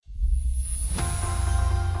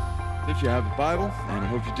If you have a Bible, and I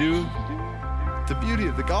hope you do, the beauty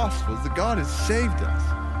of the gospel is that God has saved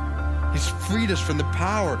us. He's freed us from the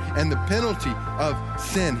power and the penalty of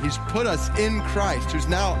sin. He's put us in Christ, who's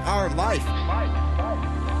now our life.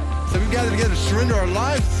 So we gather together to surrender our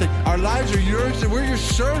lives and say, our lives are yours and we're your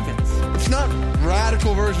servants. It's not a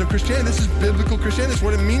radical version of Christianity. This is biblical Christianity. This is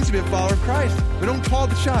what it means to be a follower of Christ. We don't call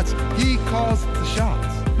the shots. He calls the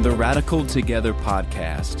shots. The Radical Together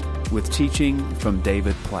podcast with teaching from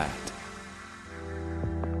David Platt.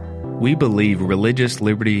 We believe religious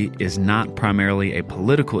liberty is not primarily a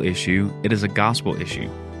political issue, it is a gospel issue.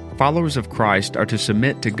 Followers of Christ are to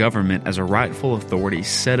submit to government as a rightful authority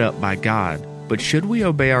set up by God. But should we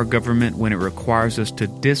obey our government when it requires us to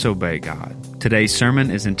disobey God? Today's sermon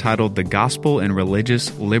is entitled The Gospel and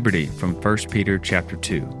Religious Liberty from 1 Peter chapter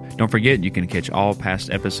 2. Don't forget, you can catch all past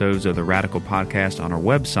episodes of the Radical Podcast on our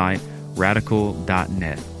website,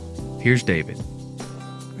 radical.net. Here's David.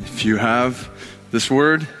 If you have this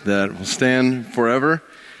word that will stand forever,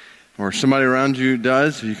 or somebody around you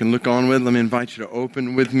does, you can look on with, let me invite you to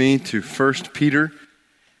open with me to 1 Peter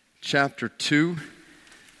chapter 2.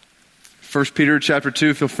 1 Peter chapter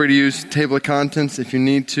 2, feel free to use table of contents if you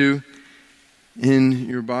need to in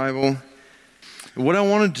your Bible. What I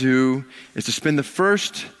want to do is to spend the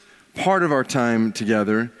first part of our time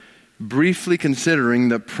together briefly considering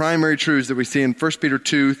the primary truths that we see in 1 Peter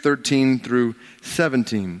 2, 13 through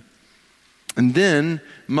 17. And then,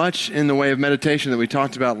 much in the way of meditation that we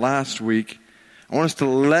talked about last week, I want us to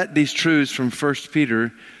let these truths from 1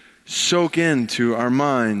 Peter soak into our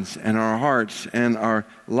minds and our hearts and our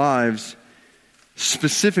lives,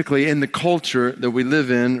 specifically in the culture that we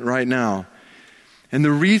live in right now. And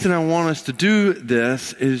the reason I want us to do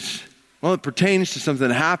this is, well, it pertains to something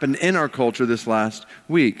that happened in our culture this last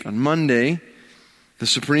week. On Monday, the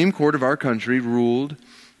Supreme Court of our country ruled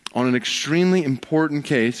on an extremely important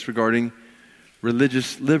case regarding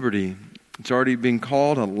religious liberty. It's already being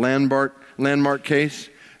called a landmark case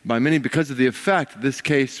by many because of the effect this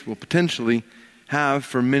case will potentially have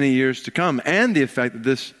for many years to come, and the effect that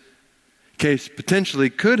this case potentially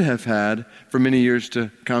could have had for many years to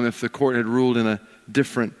come if the court had ruled in a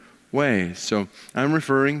different way. So I'm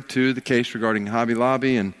referring to the case regarding Hobby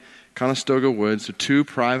Lobby and Conestoga Woods, so two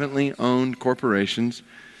privately owned corporations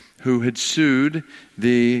who had sued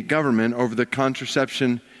the government over the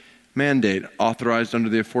contraception mandate authorized under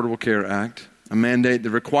the Affordable Care Act, a mandate that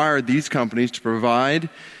required these companies to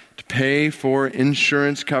pay for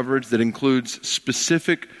insurance coverage that includes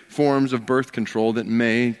specific forms of birth control that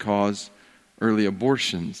may cause early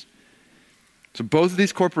abortions. So both of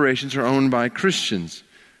these corporations are owned by Christians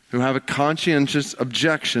who have a conscientious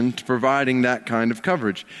objection to providing that kind of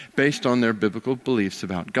coverage based on their biblical beliefs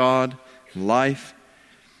about God, life,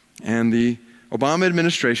 and the Obama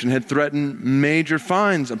administration had threatened major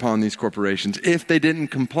fines upon these corporations if they didn't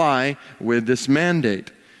comply with this mandate.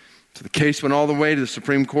 So the case went all the way to the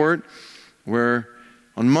Supreme Court, where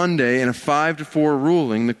on Monday, in a 5-4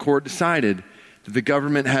 ruling, the court decided that the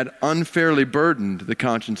government had unfairly burdened the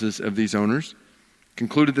consciences of these owners,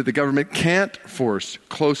 concluded that the government can't force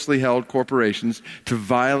closely held corporations to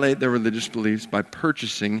violate their religious beliefs by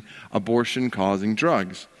purchasing abortion-causing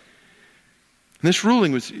drugs. And this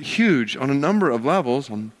ruling was huge on a number of levels.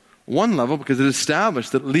 On one level, because it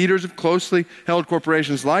established that leaders of closely held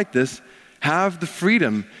corporations like this have the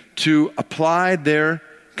freedom to apply their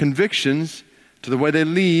convictions to the way they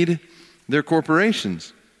lead their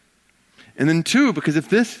corporations. And then two, because if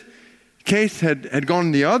this case had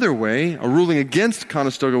gone the other way, a ruling against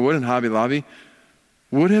Conestoga Wood and Hobby Lobby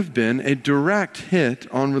would have been a direct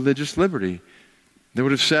hit on religious liberty. They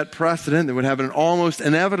would have set precedent that would have an almost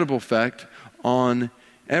inevitable effect on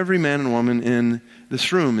every man and woman in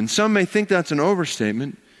this room. And some may think that's an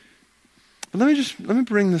overstatement, but let me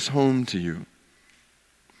bring this home to you.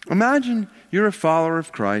 Imagine you're a follower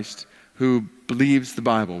of Christ who believes the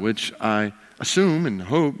Bible, which I assume and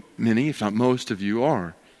hope many, if not most of you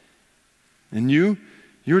are. And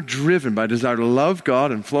you're driven by a desire to love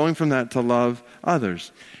God and flowing from that to love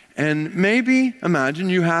others. And maybe imagine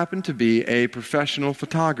you happen to be a professional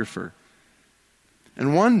photographer.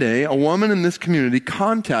 And one day, a woman in this community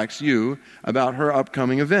contacts you about her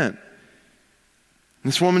upcoming event.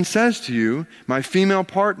 This woman says to you, my female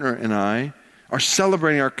partner and I are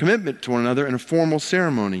celebrating our commitment to one another in a formal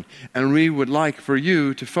ceremony, and we would like for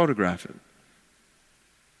you to photograph it.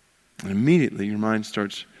 And immediately your mind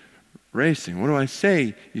starts racing. What do I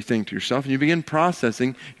say, you think to yourself? And you begin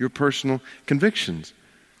processing your personal convictions.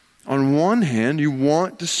 On one hand, you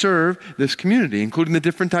want to serve this community, including the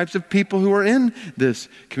different types of people who are in this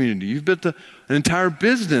community. You've built an entire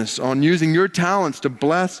business on using your talents to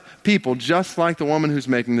bless people, just like the woman who's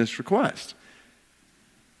making this request.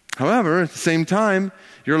 However, at the same time,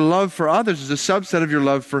 your love for others is a subset of your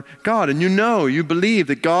love for God. And you believe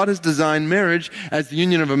that God has designed marriage as the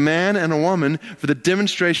union of a man and a woman for the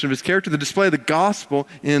demonstration of his character, the display of the gospel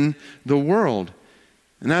in the world.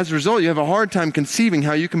 And as a result, you have a hard time conceiving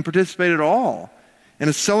how you can participate at all in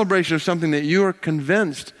a celebration of something that you are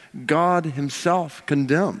convinced God himself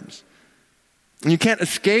condemns. And you can't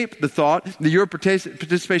escape the thought that your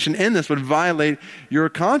participation in this would violate your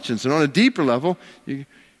conscience. And on a deeper level, in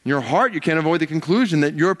your heart, you can't avoid the conclusion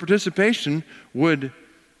that your participation would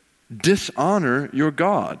dishonor your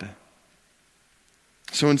God.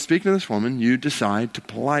 So in speaking to this woman, you decide to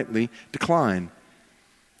politely decline.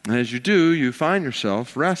 And as you do, you find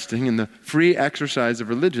yourself resting in the free exercise of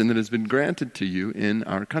religion that has been granted to you in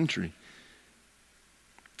our country.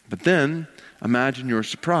 But then, imagine your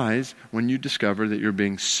surprise when you discover that you're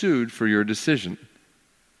being sued for your decision.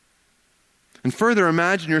 And further,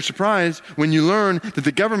 imagine your surprise when you learn that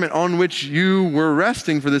the government on which you were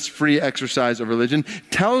resting for this free exercise of religion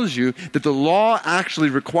tells you that the law actually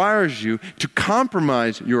requires you to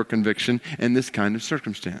compromise your conviction in this kind of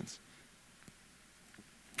circumstance.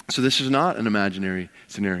 So this is not an imaginary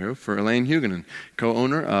scenario for Elaine Huguenin,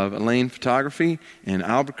 co-owner of Elaine Photography in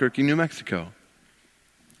Albuquerque, New Mexico.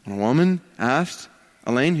 When a woman asked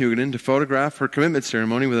Elaine Huguenin to photograph her commitment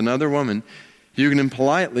ceremony with another woman, Huguenin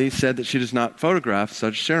politely said that she does not photograph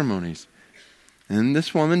such ceremonies. And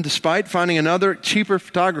this woman, despite finding another cheaper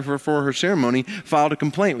photographer for her ceremony, filed a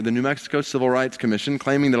complaint with the New Mexico Civil Rights Commission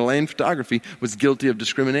claiming that Elaine Photography was guilty of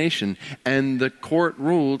discrimination. And the court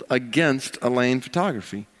ruled against Elaine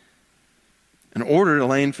Photography and ordered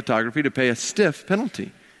Elaine Photography to pay a stiff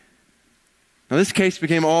penalty. Now, this case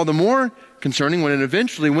became all the more concerning when it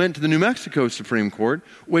eventually went to the New Mexico Supreme Court,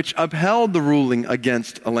 which upheld the ruling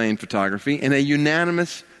against Elaine Photography in a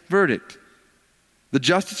unanimous verdict. The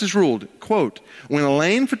justices ruled, quote, when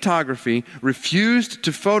Elaine Photography refused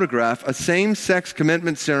to photograph a same-sex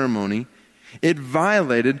commitment ceremony, it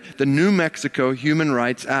violated the New Mexico Human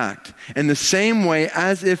Rights Act in the same way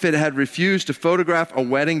as if it had refused to photograph a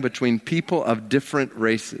wedding between people of different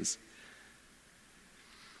races.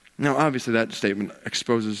 Now, obviously, that statement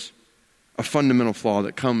exposes a fundamental flaw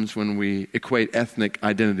that comes when we equate ethnic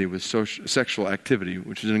identity with sexual activity,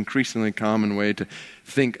 which is an increasingly common way to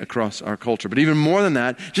think across our culture. But even more than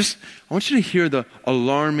that, I want you to hear the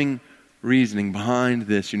alarming reasoning behind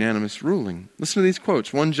this unanimous ruling. Listen to these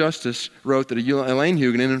quotes. One justice wrote that Elaine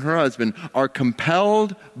Huguenin and her husband are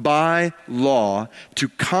compelled by law to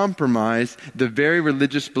compromise the very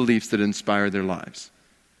religious beliefs that inspire their lives.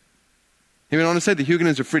 He went on to say the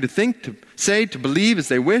Huguenins are free to think, to say, to believe as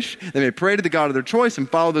they wish. They may pray to the God of their choice and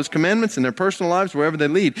follow those commandments in their personal lives wherever they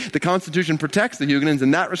lead. The Constitution protects the Huguenins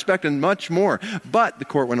in that respect and much more. But, the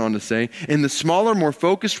court went on to say, in the smaller, more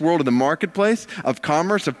focused world of the marketplace, of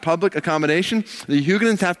commerce, of public accommodation, the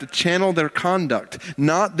Huguenins have to channel their conduct,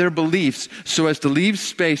 not their beliefs, so as to leave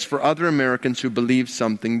space for other Americans who believe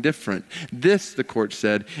something different. This, the court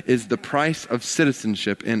said, is the price of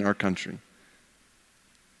citizenship in our country.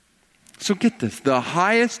 So get this, the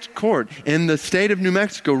highest court in the state of New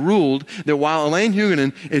Mexico ruled that while Elaine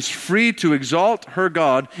Huguenin is free to exalt her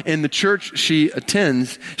God in the church she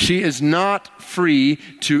attends, she is not free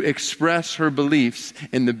to express her beliefs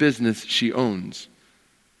in the business she owns.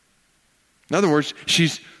 In other words,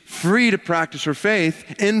 she's free to practice her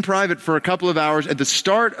faith in private for a couple of hours at the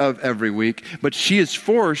start of every week, but she is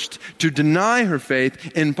forced to deny her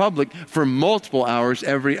faith in public for multiple hours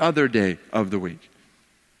every other day of the week.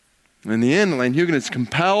 In the end, Elaine Huguenin is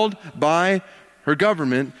compelled by her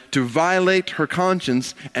government to violate her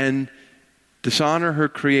conscience and dishonor her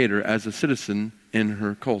Creator as a citizen in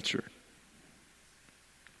her culture.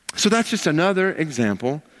 So that's just another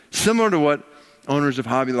example, similar to what owners of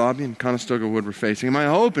Hobby Lobby and Conestoga Wood were facing. And my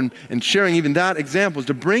hope in sharing even that example is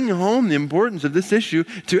to bring home the importance of this issue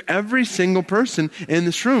to every single person in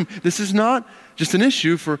this room. This is not just an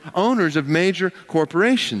issue for owners of major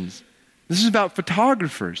corporations. This is about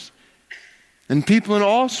photographers and people in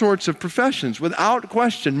all sorts of professions. Without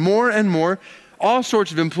question, more and more, all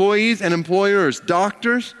sorts of employees and employers,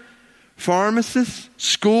 doctors, pharmacists,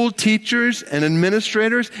 school teachers and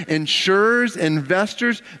administrators, insurers,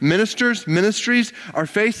 investors, ministers, ministries are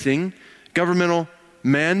facing governmental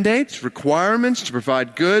mandates, requirements to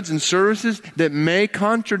provide goods and services that may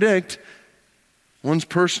contradict one's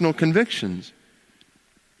personal convictions.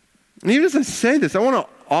 And even as I say this, I want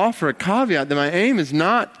to offer a caveat that my aim is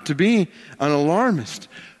not to be an alarmist,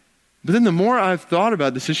 But then the more I've thought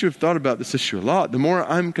about this issue, I've thought about this issue a lot, the more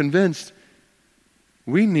I'm convinced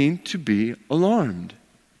we need to be alarmed.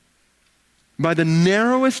 By the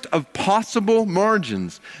narrowest of possible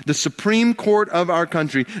margins, the Supreme Court of our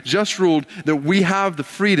country just ruled that we have the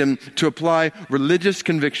freedom to apply religious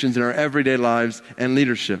convictions in our everyday lives and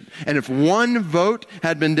leadership. And if one vote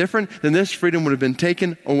had been different, then this freedom would have been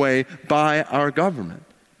taken away by our government.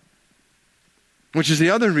 Which is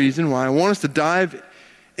the other reason why I want us to dive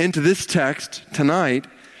into this text tonight,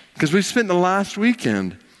 because we've spent the last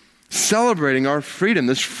weekend celebrating our freedom,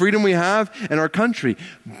 this freedom we have in our country.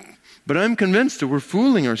 But I'm convinced that we're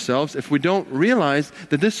fooling ourselves if we don't realize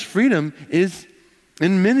that this freedom is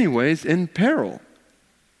in many ways in peril.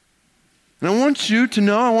 And I want you to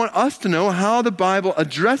know, I want us to know how the Bible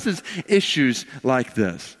addresses issues like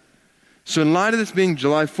this. So in light of this being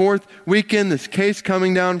July 4th weekend, this case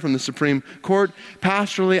coming down from the Supreme Court,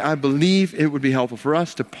 pastorally, I believe it would be helpful for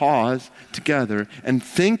us to pause together and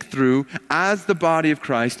think through, as the body of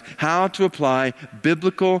Christ, how to apply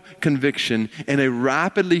biblical conviction in a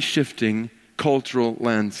rapidly shifting cultural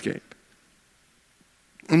landscape.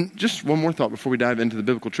 And just one more thought before we dive into the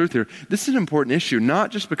biblical truth here. This is an important issue,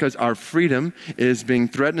 not just because our freedom is being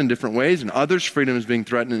threatened in different ways and others' freedom is being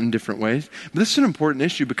threatened in different ways, but this is an important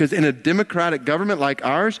issue because in a democratic government like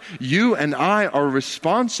ours, you and I are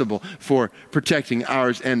responsible for protecting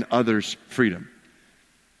ours and others' freedom.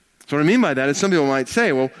 So what I mean by that is some people might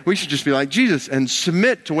say, well, we should just be like Jesus and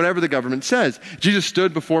submit to whatever the government says. Jesus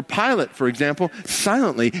stood before Pilate, for example,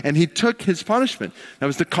 silently, and he took his punishment. That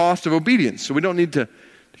was the cost of obedience. So we don't need to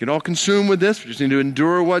get all consumed with this. We just need to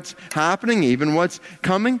endure what's happening, even what's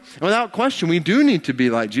coming. And without question, we do need to be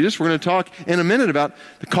like Jesus. We're going to talk in a minute about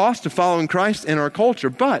the cost of following Christ in our culture.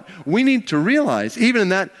 But we need to realize, even in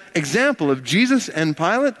that example of Jesus and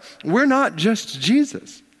Pilate, we're not just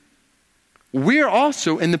Jesus. We're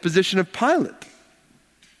also in the position of Pilate.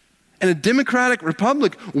 In a democratic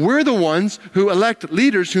republic, we're the ones who elect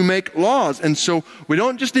leaders who make laws. And so we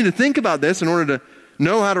don't just need to think about this in order to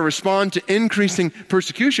know how to respond to increasing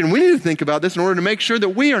persecution. We need to think about this in order to make sure that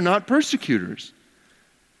we are not persecutors.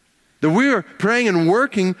 That we are praying and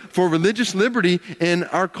working for religious liberty in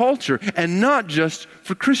our culture, and not just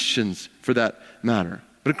for Christians for that matter,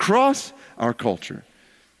 but across our culture.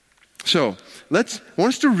 So, I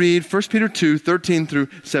want us to read 1 Peter 2, 13 through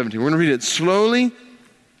 17. We're going to read it slowly,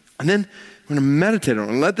 and then we're going to meditate on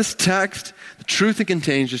it. And let this text, the truth it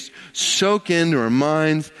contains, just soak into our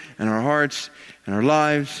minds and our hearts and our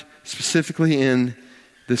lives, specifically in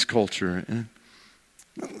this culture. And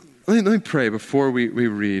let me pray before we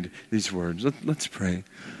read these words. Let's pray.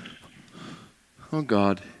 Oh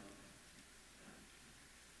God,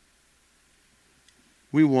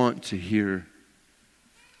 we want to hear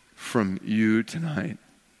from you tonight.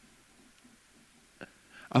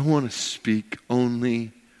 I want to speak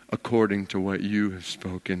only according to what you have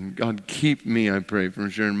spoken. God, keep me, I pray, from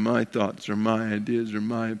sharing my thoughts or my ideas or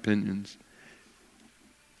my opinions.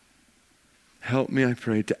 Help me, I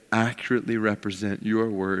pray, to accurately represent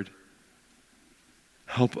your word.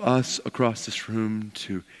 Help us across this room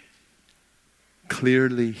to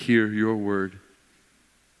clearly hear your word.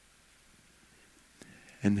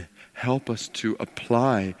 And help us to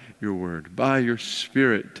apply your word by your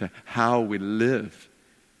Spirit to how we live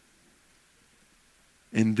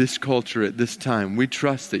in this culture at this time. We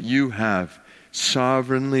trust that you have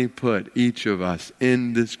sovereignly put each of us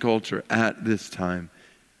in this culture at this time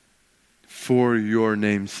for your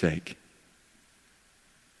name's sake.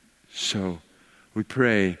 So we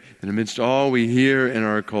pray that amidst all we hear in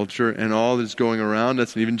our culture and all that's going around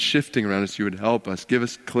us and even shifting around us, you would help us. Give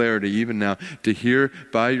us clarity even now to hear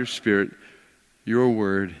by your Spirit your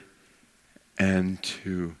word and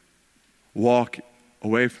to walk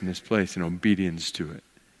away from this place in obedience to it.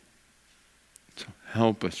 So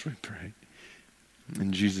help us, we pray.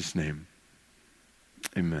 In Jesus' name,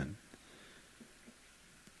 amen.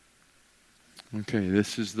 Okay,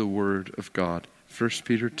 this is the word of God. 1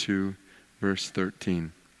 Peter 2, verse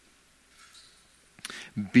 13.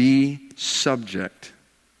 Be subject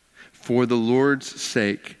for the Lord's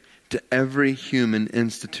sake to every human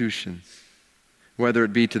institution, whether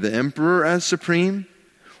it be to the emperor as supreme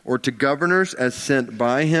or to governors as sent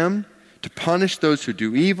by him, to punish those who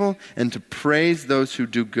do evil and to praise those who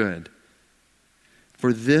do good.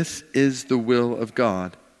 For this is the will of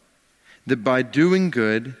God, that by doing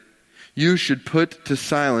good you should put to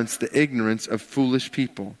silence the ignorance of foolish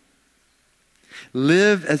people.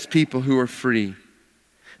 Live as people who are free,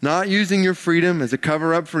 not using your freedom as a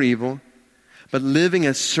cover-up for evil, but living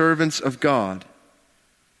as servants of God.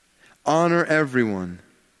 Honor everyone.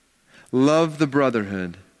 Love the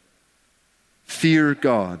brotherhood. Fear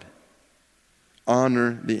God.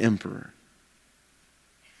 honor the emperor.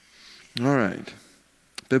 All right.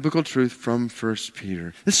 Biblical truth from 1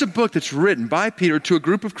 Peter. This is a book that's written by Peter to a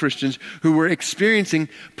group of Christians who were experiencing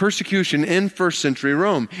persecution in first century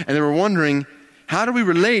Rome. And they were wondering, how do we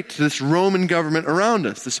relate to this Roman government around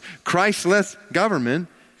us, this Christless government?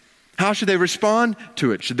 How should they respond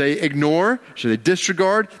to it? Should they ignore? Should they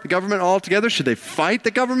disregard the government altogether? Should they fight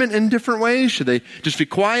the government in different ways? Should they just be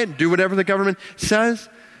quiet and do whatever the government says?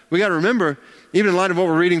 We got to remember, even in light of what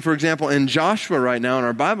we're reading, for example, in Joshua right now in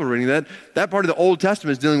our Bible reading, that part of the Old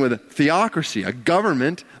Testament is dealing with a theocracy, a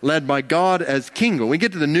government led by God as king. When we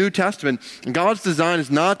get to the New Testament, God's design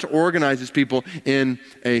is not to organize his people in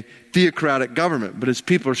a theocratic government, but as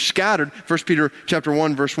people are scattered, 1 Peter chapter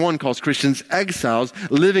 1, verse 1 calls Christians exiles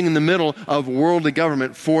living in the middle of worldly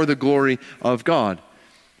government for the glory of God.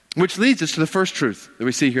 Which leads us to the first truth that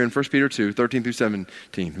we see here in 1 Peter 2, 13 through 17.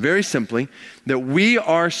 Very simply, that we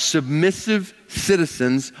are submissive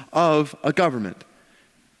citizens of a government.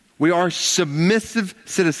 We are submissive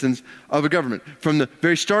citizens of a government. From the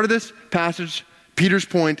very start of this passage, Peter's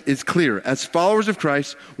point is clear. As followers of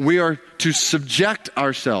Christ, we are to subject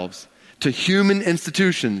ourselves to human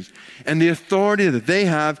institutions and the authority that they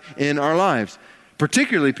have in our lives.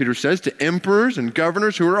 Particularly, Peter says, to emperors and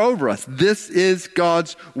governors who are over us. This is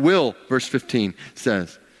God's will, verse 15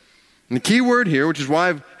 says. And the key word here, which is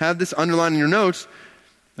why I have this underlined in your notes,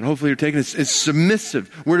 and hopefully you're taking this, is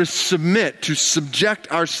submissive. We're to submit, to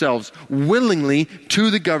subject ourselves willingly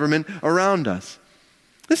to the government around us.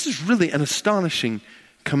 This is really an astonishing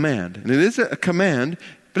command. And it is a command,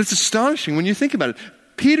 but it's astonishing when you think about it.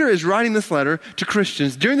 Peter is writing this letter to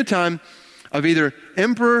Christians during the time of either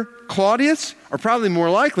Emperor Claudius or probably more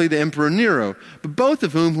likely the Emperor Nero, but both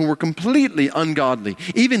of whom were completely ungodly,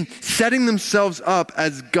 even setting themselves up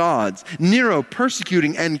as gods. Nero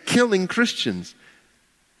persecuting and killing Christians.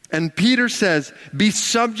 And Peter says, be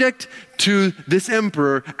subject to this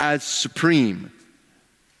emperor as supreme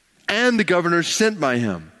and the governors sent by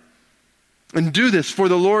him. And do this for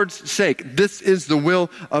the Lord's sake. This is the will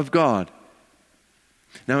of God.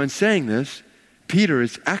 Now in saying this, Peter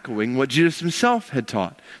is echoing what Jesus himself had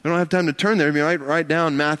taught. We don't have time to turn there. You might write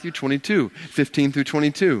down Matthew 22, 15 through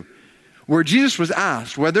 22, where Jesus was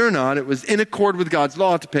asked whether or not it was in accord with God's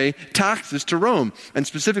law to pay taxes to Rome, and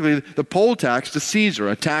specifically the poll tax to Caesar,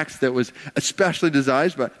 a tax that was especially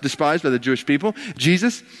despised by the Jewish people.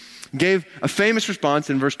 Jesus gave a famous response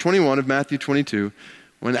in verse 21 of Matthew 22,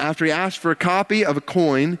 when after he asked for a copy of a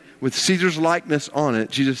coin with Caesar's likeness on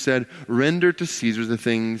it, Jesus said, render to Caesar the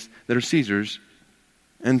things that are Caesar's,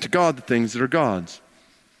 and to God the things that are God's.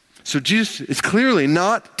 So Jesus is clearly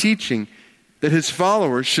not teaching that his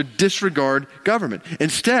followers should disregard government.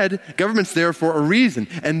 Instead, government's there for a reason.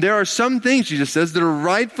 And there are some things, Jesus says, that are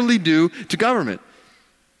rightfully due to government.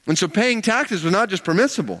 And so paying taxes was not just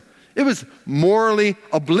permissible. It was morally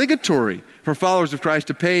obligatory for followers of Christ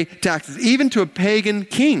to pay taxes, even to a pagan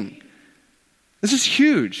king. This is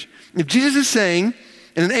huge. If Jesus is saying,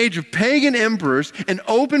 in an age of pagan emperors and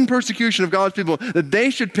open persecution of God's people, that they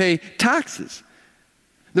should pay taxes,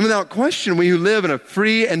 then without question, we who live in a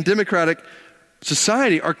free and democratic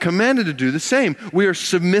society are commanded to do the same. We are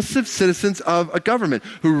submissive citizens of a government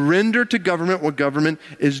who render to government what government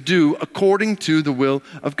is due according to the will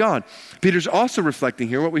of God. Peter's also reflecting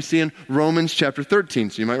here what we see in Romans chapter 13.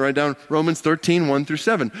 So you might write down Romans 13, 1 through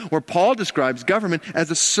 7, where Paul describes government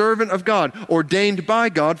as a servant of God, ordained by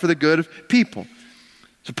God for the good of people.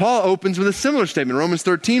 So Paul opens with a similar statement. Romans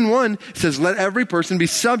 13:1 says, let every person be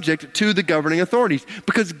subject to the governing authorities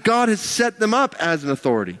because God has set them up as an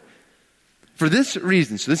authority. For this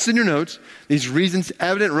reason, so this is in your notes, these reasons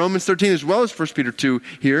evident in Romans 13 as well as 1 Peter 2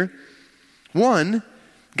 here. 1,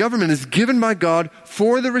 government is given by God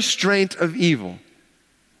for the restraint of evil.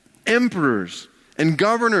 Emperors and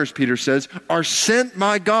governors, Peter says, are sent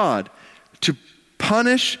by God to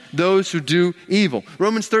punish those who do evil.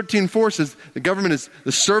 Romans 13:4 says the government is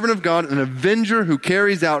the servant of God, an avenger who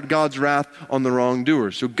carries out God's wrath on the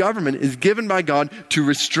wrongdoers. So government is given by God to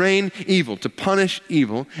restrain evil, to punish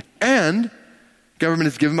evil, and government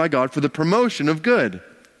is given by God for the promotion of good.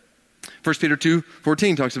 1 Peter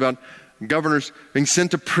 2:14 talks about governors being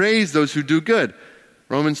sent to praise those who do good.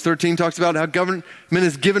 Romans 13 talks about how government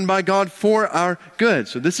is given by God for our good.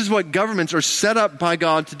 So this is what governments are set up by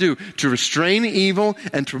God to do, to restrain evil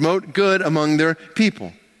and to promote good among their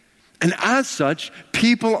people. And as such,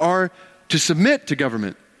 people are to submit to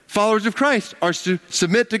government. Followers of Christ are to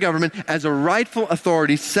submit to government as a rightful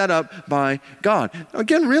authority set up by God. Now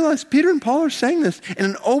again, realize Peter and Paul are saying this in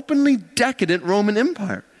an openly decadent Roman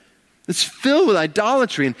Empire. It's filled with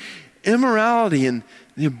idolatry and immorality and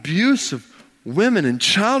the abuse of women and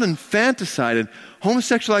child infanticide and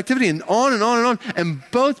homosexual activity and on and on and on. And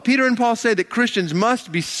both Peter and Paul say that Christians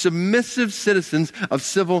must be submissive citizens of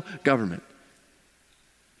civil government.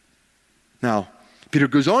 Now, Peter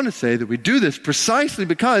goes on to say that we do this precisely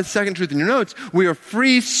because, second truth in your notes, we are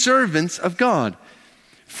free servants of God.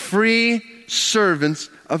 Free servants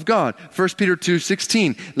of God. 1 Peter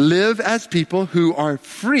 2:16, live as people who are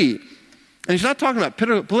free. And he's not talking about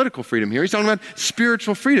political freedom here. He's talking about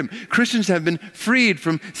spiritual freedom. Christians have been freed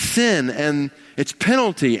from sin and its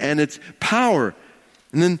penalty and its power.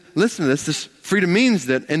 And then listen to this. This freedom means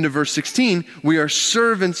that, end of verse 16, we are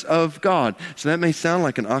servants of God. So that may sound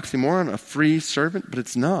like an oxymoron, a free servant, but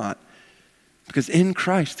it's not. Because in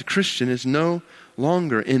Christ, the Christian is no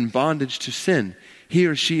longer in bondage to sin. He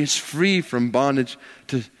or she is free from bondage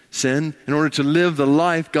to sin in order to live the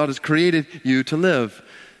life God has created you to live.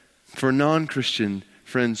 For non-Christian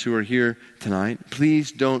friends who are here tonight,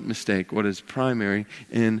 please don't mistake what is primary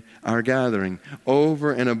in our gathering.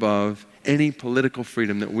 Over and above any political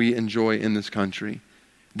freedom that we enjoy in this country,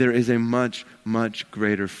 there is a much, much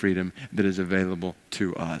greater freedom that is available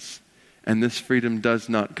to us. And this freedom does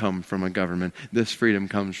not come from a government. This freedom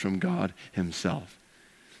comes from God Himself.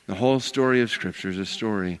 The whole story of Scripture is a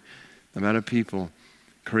story about a people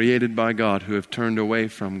created by God who have turned away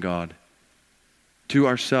from God to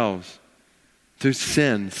ourselves, to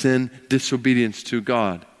sin, disobedience to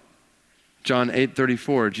God. John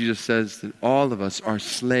 8:34, Jesus says that all of us are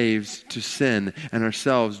slaves to sin and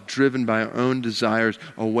ourselves driven by our own desires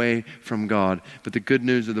away from God. But the good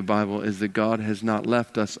news of the Bible is that God has not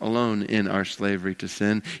left us alone in our slavery to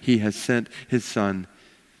sin. He has sent His Son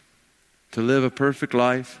to live a perfect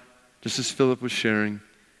life, just as Philip was sharing,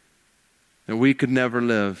 that we could never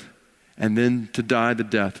live, and then to die the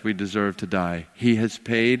death we deserve to die. He has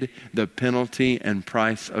paid the penalty and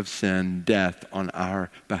price of sin, death, on our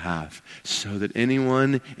behalf, so that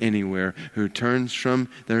anyone, anywhere, who turns from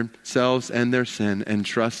themselves and their sin and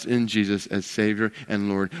trusts in Jesus as Savior and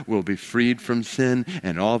Lord will be freed from sin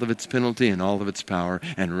and all of its penalty and all of its power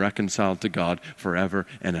and reconciled to God forever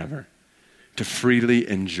and ever, to freely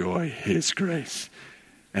enjoy His grace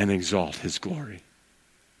and exalt His glory.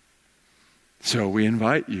 So we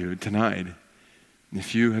invite you tonight,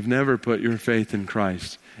 if you have never put your faith in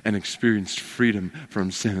Christ and experienced freedom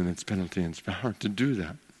from sin and its penalty and its power, to do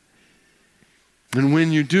that. And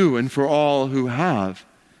when you do, and for all who have,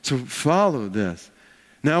 so follow this.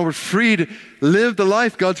 Now we're free to live the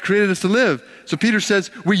life God's created us to live. So Peter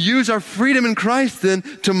says we use our freedom in Christ then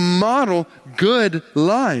to model good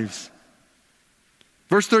lives.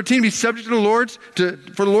 Verse 13, be subject to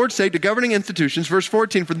for the Lord's sake, to governing institutions. Verse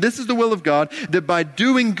 14, for this is the will of God, that by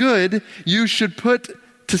doing good, you should put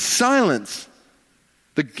to silence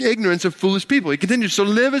the ignorance of foolish people. He continues, so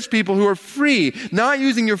live as people who are free, not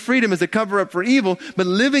using your freedom as a cover-up for evil, but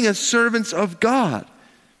living as servants of God.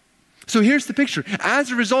 So here's the picture.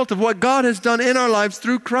 As a result of what God has done in our lives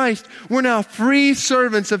through Christ, we're now free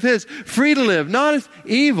servants of His, free to live, not as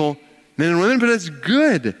evil men and women, but as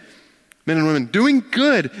good men and women, doing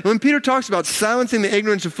good. And when Peter talks about silencing the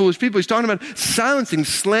ignorance of foolish people, he's talking about silencing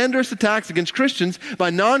slanderous attacks against Christians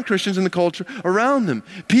by non-Christians in the culture around them.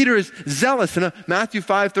 Peter is zealous in a Matthew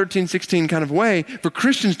 5:13-16 kind of way for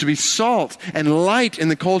Christians to be salt and light in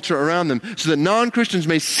the culture around them so that non-Christians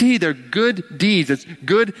may see their good deeds as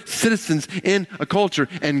good citizens in a culture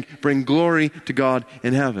and bring glory to God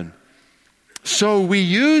in heaven. So we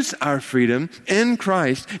use our freedom in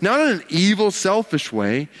Christ, not in an evil, selfish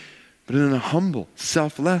way, but in a humble,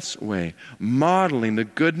 selfless way, modeling the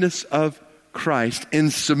goodness of Christ in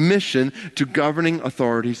submission to governing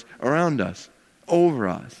authorities around us, over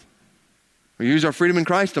us. We use our freedom in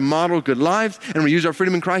Christ to model good lives, and we use our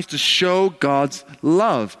freedom in Christ to show God's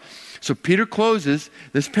love. So Peter closes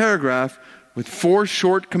this paragraph with 4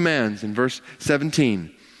 short commands in verse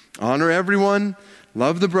 17. Honor everyone,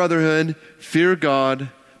 love the brotherhood, fear God,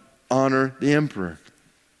 honor the emperor.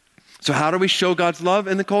 So how do we show God's love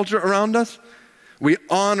in the culture around us? We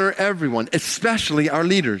honor everyone, especially our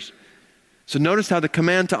leaders. So notice how the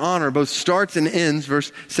command to honor both starts and ends,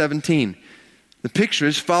 verse 17. The picture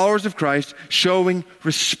is followers of Christ showing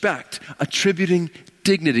respect, attributing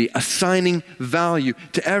dignity, assigning value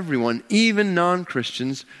to everyone, even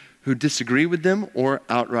non-Christians who disagree with them or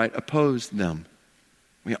outright oppose them.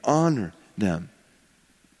 We honor them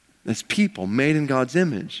as people made in God's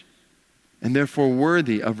image, and therefore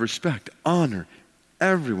worthy of respect. Honor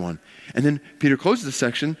everyone. And then Peter closes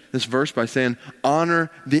this verse by saying, honor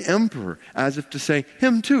the emperor, as if to say,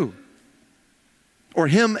 him too, or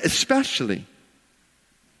him especially.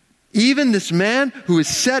 Even this man who has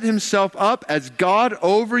set himself up as God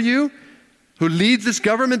over you, who leads this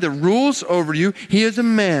government that rules over you, he is a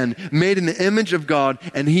man made in the image of God,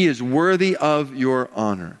 and he is worthy of your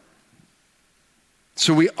honor.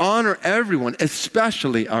 So we honor everyone,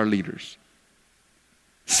 especially our leaders.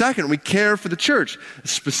 Second, we care for the church. A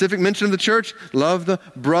specific mention of the church, love the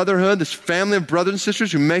brotherhood, this family of brothers and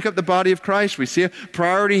sisters who make up the body of Christ. We see a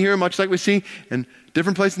priority here, much like we see in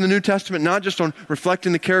different places in the New Testament, not just on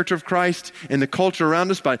reflecting the character of Christ in the culture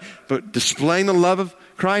around us, but displaying the love of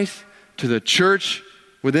Christ to the church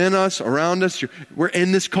within us, around us. We're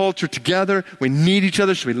in this culture together. We need each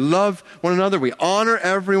other, so we love one another. We honor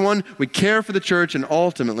everyone. We care for the church, and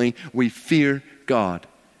ultimately, we fear God.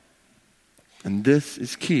 And this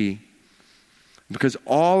is key because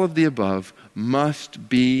all of the above must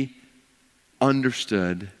be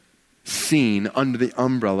understood, seen under the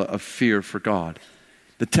umbrella of fear for God.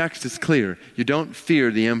 The text is clear. You don't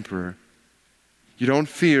fear the emperor. You don't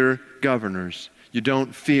fear governors. You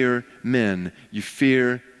don't fear men. You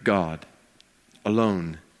fear God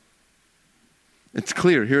alone. It's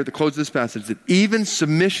clear here at the close of this passage that even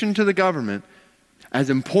submission to the government,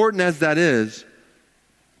 as important as that is,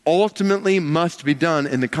 ultimately must be done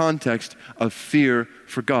in the context of fear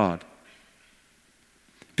for God.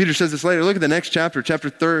 Peter says this later. Look at the next chapter, chapter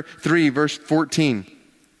 3, verse 14.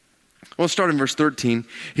 We'll start in verse 13.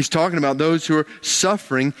 He's talking about those who are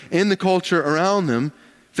suffering in the culture around them,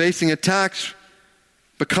 facing attacks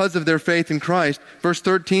because of their faith in Christ. Verse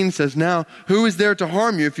 13 says, now, who is there to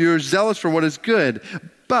harm you if you are zealous for what is good?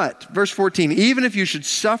 But, verse 14, even if you should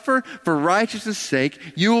suffer for righteousness' sake,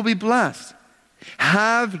 you will be blessed.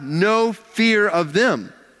 Have no fear of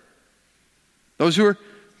them, those who are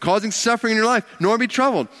causing suffering in your life, nor be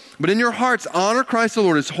troubled. But in your hearts, honor Christ the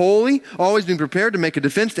Lord as holy, always being prepared to make a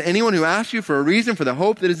defense to anyone who asks you for a reason for the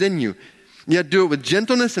hope that is in you. Yet do it with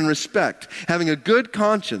gentleness and respect, having a good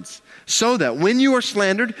conscience, so that when you are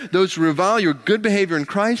slandered, those who revile your good behavior in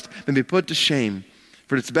Christ may be put to shame.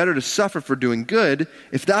 For it's better to suffer for doing good,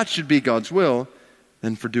 if that should be God's will,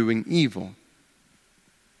 than for doing evil.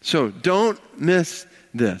 So don't miss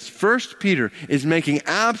this. 1 Peter is making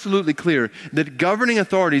absolutely clear that governing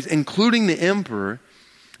authorities, including the emperor,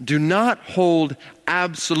 do not hold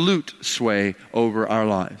absolute sway over our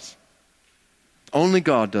lives. Only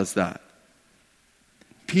God does that.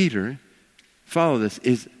 Peter, follow this,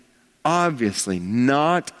 is obviously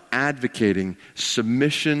not advocating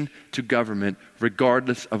submission to government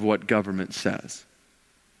regardless of what government says.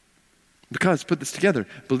 Because, put this together,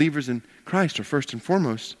 believers in Christ are first and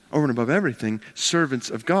foremost, over and above everything, servants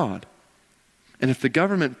of God. And if the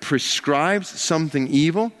government prescribes something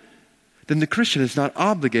evil, then the Christian is not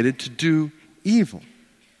obligated to do evil.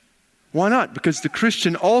 Why not? Because the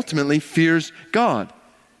Christian ultimately fears God.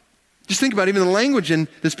 Just think about even the language in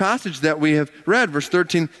this passage that we have read, verse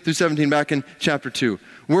 13 through 17 back in chapter 2.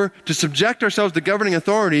 We're to subject ourselves to governing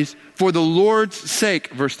authorities for the Lord's sake,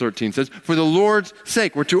 verse 13 says. For the Lord's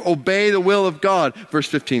sake. We're to obey the will of God, verse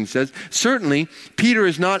 15 says. Certainly, Peter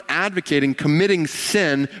is not advocating committing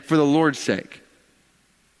sin for the Lord's sake,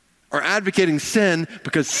 or advocating sin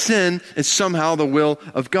because sin is somehow the will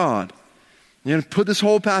of God. You know, put this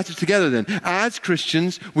whole passage together then. As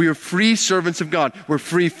Christians, we are free servants of God. We're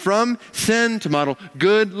free from sin to model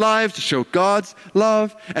good lives, to show God's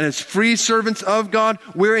love. And as free servants of God,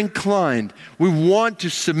 we're inclined. We want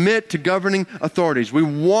to submit to governing authorities. We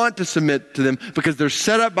want to submit to them because they're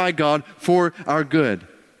set up by God for our good.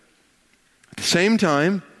 At the same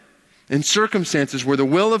time, in circumstances where the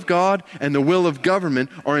will of God and the will of government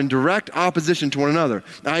are in direct opposition to one another,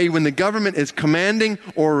 i.e. when the government is commanding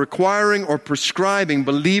or requiring or prescribing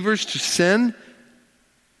believers to sin,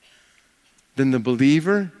 then the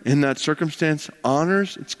believer in that circumstance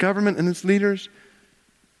honors its government and its leaders,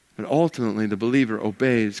 but ultimately the believer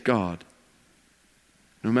obeys God,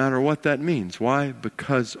 no matter what that means. Why?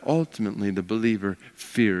 Because ultimately the believer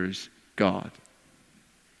fears God.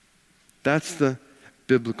 That's the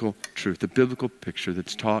biblical truth, the biblical picture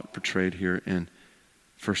that's taught, portrayed here in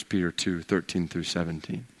 1 Peter 2, 13 through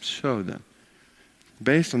 17. So then,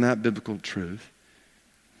 based on that biblical truth,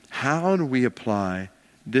 how do we apply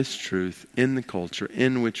this truth in the culture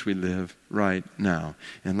in which we live right now?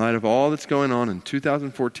 In light of all that's going on in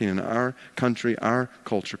 2014 in our country, our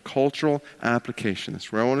culture, cultural application.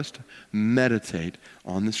 That's where I want us to meditate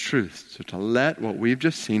on this truth. So to let what we've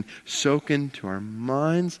just seen soak into our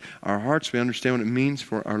minds, our hearts, we understand what it means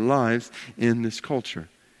for our lives in this culture.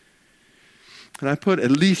 And I put at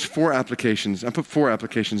least 4 applications. I put 4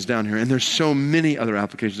 applications down here, and there's so many other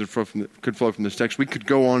applications that could flow from this text. We could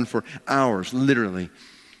go on for hours, literally.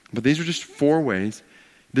 But these are just 4 ways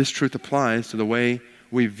this truth applies to the way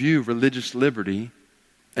we view religious liberty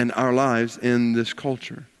and our lives in this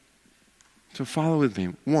culture. So follow with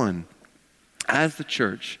me. One, as the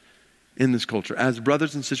church in this culture, as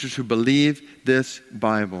brothers and sisters who believe this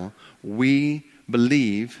Bible, we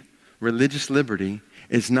believe religious liberty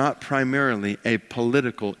is not primarily a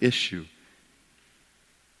political issue.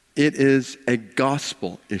 It is a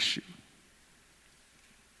gospel issue.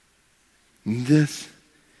 This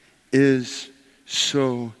is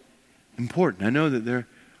so important. I know that there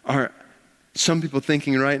are some people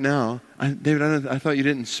thinking right now, David, I thought you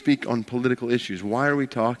didn't speak on political issues. Why are we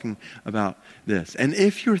talking about this? And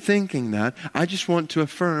if you're thinking that, I just want to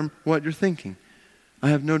affirm what you're thinking. I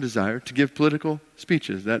have no desire to give political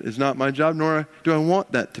speeches. That is not my job, nor do I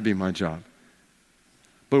want that to be my job.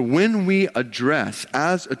 But when we address,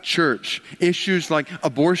 as a church, issues like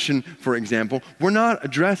abortion, for example, we're not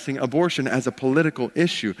addressing abortion as a political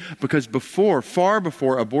issue, because far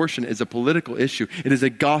before abortion is a political issue, it is a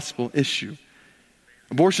gospel issue.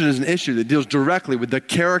 Abortion is an issue that deals directly with the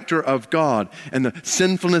character of God and the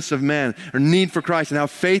sinfulness of man, or need for Christ, and how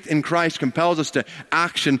faith in Christ compels us to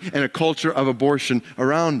action in a culture of abortion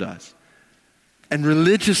around us. And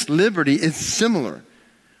religious liberty is similar,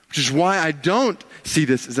 which is why I don't see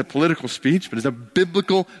this as a political speech, but as a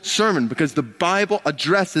biblical sermon, because the Bible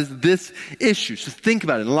addresses this issue. So think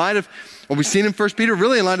about it. In light of what we've seen in 1 Peter,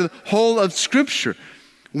 really in light of the whole of Scripture,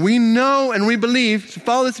 we know and we believe, so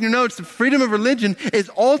follow this in your notes, the freedom of religion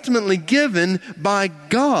is ultimately given by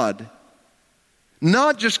God,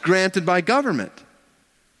 not just granted by government.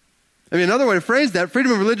 I mean, another way to phrase that,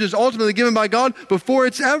 freedom of religion is ultimately given by God before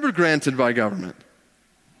it's ever granted by government.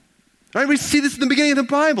 Right? We see this in the beginning of the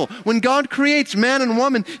Bible. When God creates man and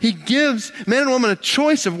woman, He gives man and woman a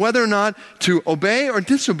choice of whether or not to obey or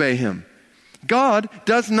disobey Him. God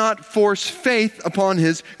does not force faith upon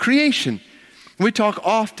His creation. We talk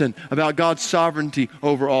often about God's sovereignty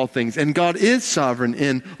over all things, and God is sovereign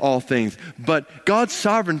in all things. But God's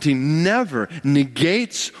sovereignty never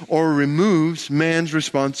negates or removes man's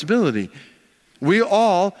responsibility.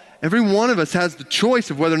 Every one of us has the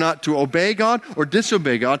choice of whether or not to obey God or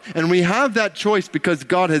disobey God, and we have that choice because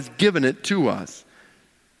God has given it to us.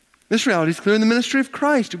 This reality is clear in the ministry of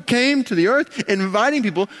Christ, who came to the earth inviting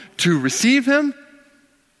people to receive Him,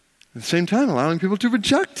 at the same time allowing people to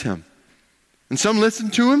reject Him. And some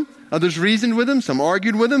listened to Him, others reasoned with Him, some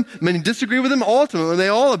argued with Him, many disagreed with Him. Ultimately, they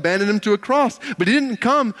all abandoned Him to a cross. But He didn't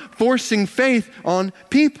come forcing faith on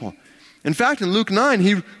people. In fact, in Luke 9,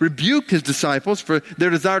 He rebuked His disciples for their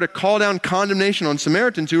desire to call down condemnation on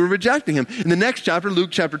Samaritans who were rejecting Him. In the next chapter,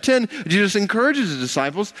 Luke chapter 10, Jesus encourages His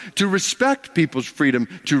disciples to respect people's freedom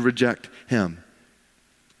to reject Him.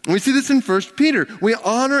 And we see this in 1 Peter. We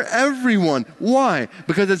honor everyone. Why?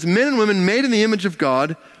 Because as men and women made in the image of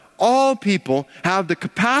God, all people have the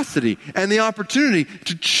capacity and the opportunity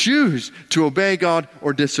to choose to obey God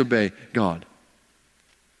or disobey God.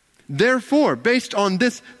 Therefore, based on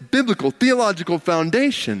this biblical, theological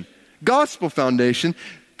foundation, gospel foundation,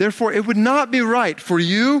 therefore it would not be right for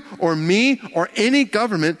you or me or any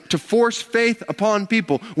government to force faith upon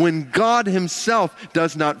people when God Himself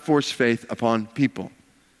does not force faith upon people.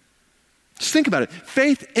 Just think about it.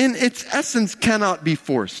 Faith in its essence cannot be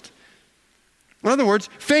forced. In other words,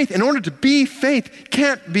 faith, in order to be faith,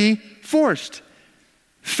 can't be forced.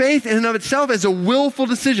 Faith in and of itself is a willful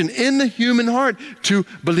decision in the human heart to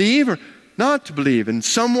believe or not to believe in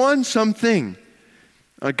someone, something.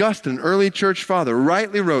 Augustine, early church father,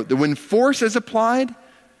 rightly wrote that when force is applied,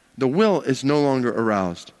 the will is no longer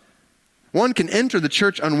aroused. One can enter the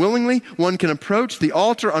church unwillingly, one can approach the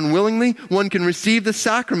altar unwillingly, one can receive the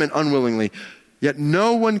sacrament unwillingly, yet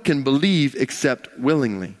no one can believe except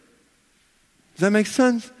willingly. Does that make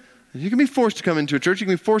sense? You can be forced to come into a church, you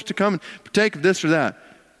can be forced to come and partake of this or that.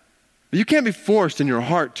 But you can't be forced in your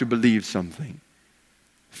heart to believe something.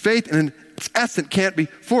 Faith in its essence can't be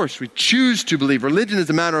forced. We choose to believe. Religion is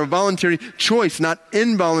a matter of voluntary choice, not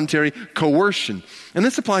involuntary coercion. And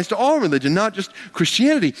this applies to all religion, not just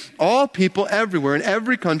Christianity. All people everywhere, in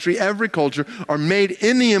every country, every culture, are made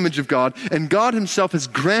in the image of God, and God Himself has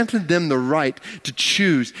granted them the right to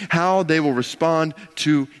choose how they will respond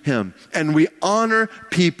to Him. And we honor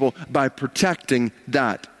people by protecting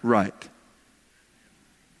that right.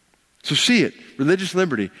 So see it, religious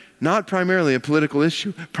liberty, not primarily a political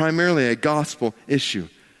issue, primarily a gospel issue.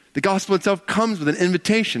 The gospel itself comes with an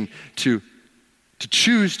invitation to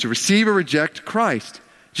choose to receive or reject Christ.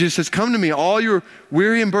 Jesus says, "Come to me, all you are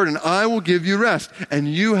weary and burdened, I will give you rest."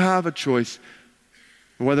 And you have a choice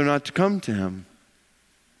whether or not to come to Him,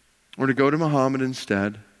 or to go to Muhammad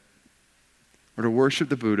instead, or to worship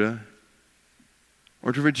the Buddha,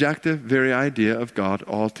 or to reject the very idea of God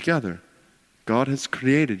altogether. God has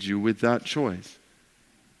created you with that choice.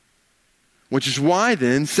 Which is why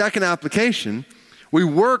then, second application, we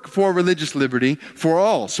work for religious liberty for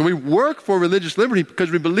all. So we work for religious liberty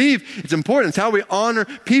because we believe it's important. It's how we honor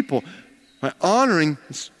people. By honoring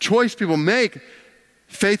this choice people make,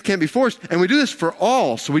 faith can't be forced. And we do this for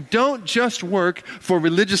all. So we don't just work for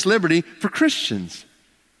religious liberty for Christians.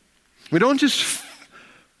 We don't just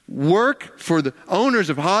work for the owners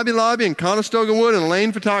of Hobby Lobby and Conestoga Wood and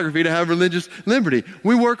Lane Photography to have religious liberty.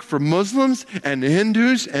 We work for Muslims and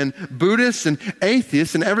Hindus and Buddhists and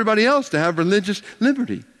atheists and everybody else to have religious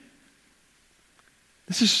liberty.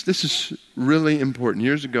 This is really important.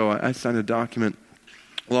 Years ago, I signed a document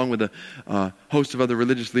along with a host of other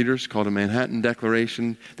religious leaders called a Manhattan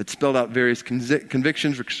Declaration that spelled out various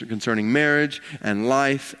convictions concerning marriage and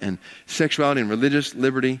life and sexuality and religious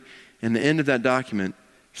liberty. And the end of that document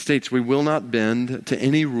states we will not bend to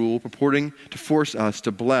any rule purporting to force us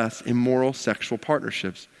to bless immoral sexual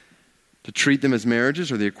partnerships, to treat them as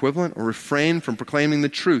marriages or the equivalent, or refrain from proclaiming the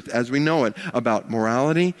truth as we know it about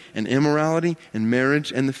morality and immorality and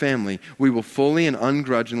marriage and the family. We will fully and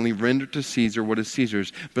ungrudgingly render to Caesar what is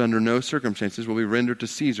Caesar's, but under no circumstances will we render to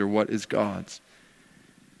Caesar what is God's.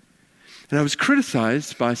 And I was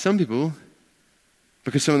criticized by some people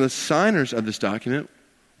because some of the signers of this document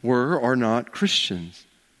were or are not Christians.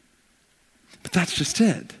 But that's just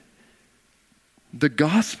it. The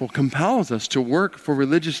gospel compels us to work for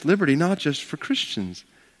religious liberty, not just for Christians.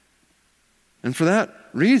 And for that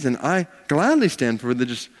reason, I gladly stand for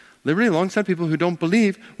religious liberty alongside people who don't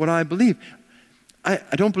believe what I believe. I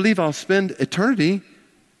don't believe I'll spend eternity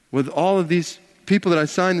with all of these people that I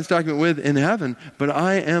signed this document with in heaven, but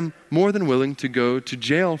I am more than willing to go to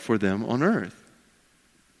jail for them on earth.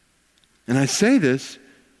 And I say this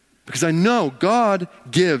because I know God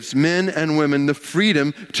gives men and women the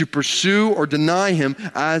freedom to pursue or deny Him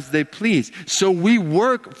as they please. So we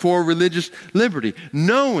work for religious liberty,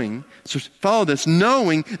 knowing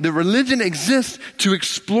that religion exists to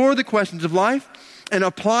explore the questions of life and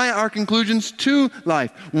apply our conclusions to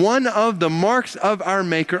life. One of the marks of our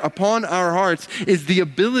Maker upon our hearts is the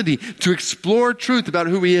ability to explore truth about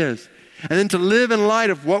who He is, and then to live in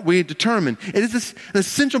light of what we determine. It is an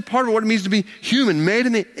essential part of what it means to be human, made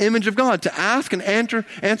in the image of God, to ask and answer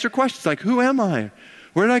questions like, who am I?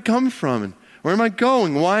 Where did I come from? And where am I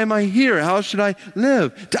going? Why am I here? How should I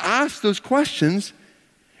live? To ask those questions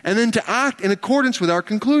and then to act in accordance with our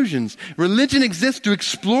conclusions. Religion exists to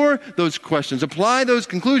explore those questions, apply those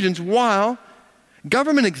conclusions, while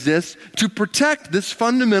government exists to protect this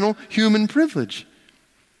fundamental human privilege.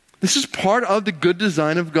 This is part of the good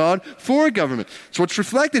design of God for government. So what's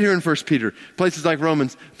reflected here in 1 Peter, places like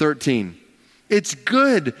Romans 13. It's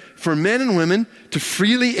good for men and women to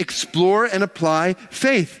freely explore and apply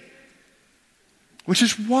faith. Which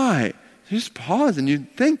is why, you just pause and you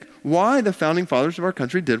think why the founding fathers of our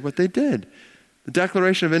country did what they did. The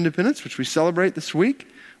Declaration of Independence, which we celebrate this week,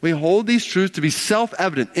 we hold these truths to be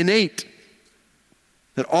self-evident, innate.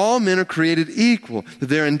 That all men are created equal, that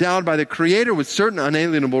they're endowed by the Creator with certain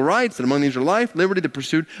unalienable rights, and among these are life, liberty, the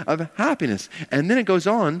pursuit of happiness. And then it goes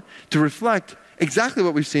on to reflect exactly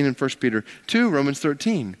what we've seen in 1 Peter 2, Romans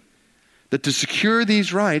 13. That to secure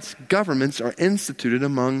these rights, governments are instituted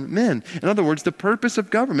among men. In other words, the purpose of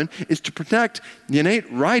government is to protect the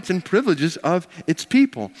innate rights and privileges of its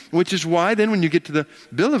people. Which is why then when you get to the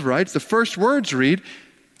Bill of Rights, the first words read,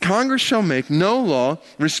 Congress shall make no law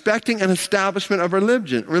respecting an establishment of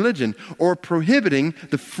religion or prohibiting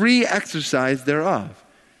the free exercise thereof.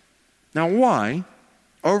 Now why,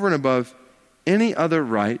 over and above any other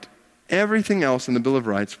right, everything else in the Bill of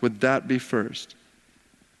Rights, would that be first?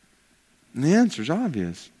 And the answer is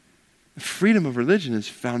obvious. The freedom of religion is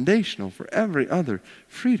foundational for every other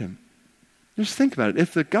freedom. Just think about it.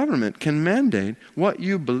 If the government can mandate what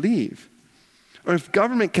you believe, or if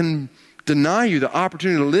government can deny you the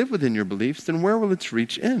opportunity to live within your beliefs, then where will its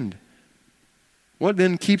reach end? What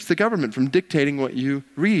then keeps the government from dictating what you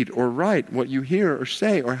read or write, what you hear or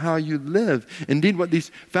say, or how you live? Indeed, what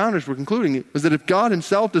these founders were concluding was that if God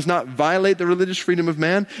Himself does not violate the religious freedom of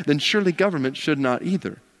man, then surely government should not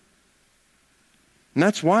either. And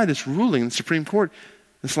that's why this ruling in the Supreme Court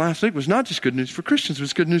this last week was not just good news for Christians, it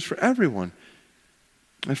was good news for everyone.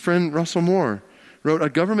 My friend Russell Moore wrote, a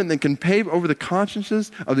government that can pave over the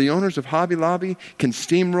consciences of the owners of Hobby Lobby can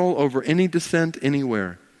steamroll over any dissent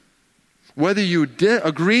anywhere. Whether you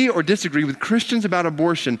agree or disagree with Christians about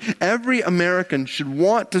abortion, every American should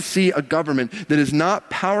want to see a government that is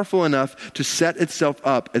not powerful enough to set itself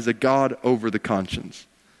up as a God over the conscience.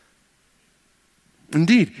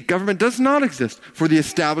 Indeed, government does not exist for the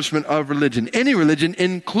establishment of religion, any religion,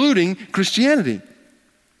 including Christianity.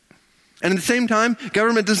 And at the same time,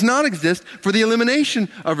 government does not exist for the elimination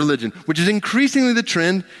of religion, which is increasingly the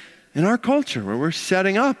trend in our culture, where we're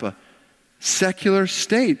setting up a secular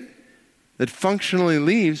state that functionally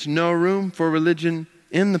leaves no room for religion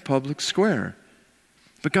in the public square.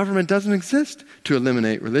 But government doesn't exist to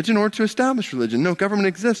eliminate religion or to establish religion. No, government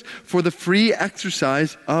exists for the free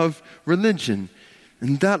exercise of religion.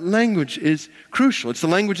 And that language is crucial. It's the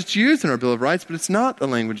language that's used in our Bill of Rights, but it's not the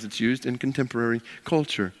language that's used in contemporary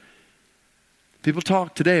culture. People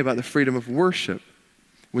talk today about the freedom of worship,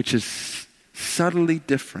 which is subtly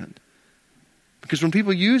different. Because when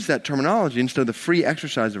people use that terminology instead of the free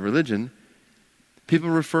exercise of religion, people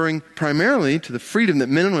are referring primarily to the freedom that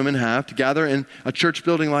men and women have to gather in a church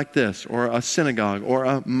building like this, or a synagogue, or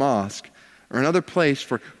a mosque, or another place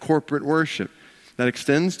for corporate worship. That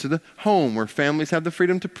extends to the home, where families have the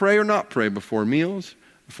freedom to pray or not pray before meals,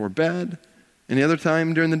 before bed, any other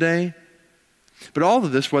time during the day. But all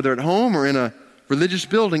of this, whether at home or in a religious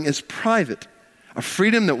building, is private. A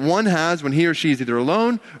freedom that one has when he or she is either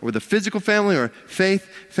alone or with a physical family or a faith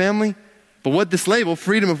family. But what this label,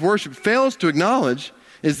 freedom of worship, fails to acknowledge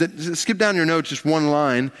is that, skip down your notes just one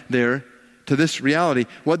line there to this reality.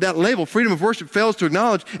 What that label, freedom of worship, fails to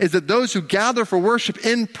acknowledge is that those who gather for worship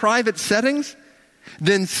in private settings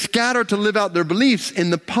then scatter to live out their beliefs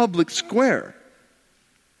in the public square.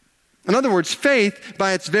 In other words, faith,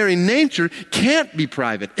 by its very nature, can't be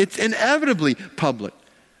private. It's inevitably public.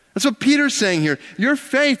 That's what Peter's saying here. Your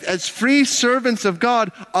faith as free servants of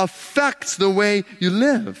God affects the way you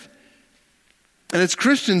live. And as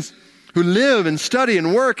Christians who live and study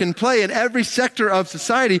and work and play in every sector of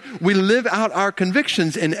society, we live out our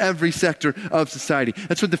convictions in every sector of society.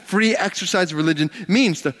 That's what the free exercise of religion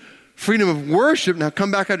means. The freedom of worship, now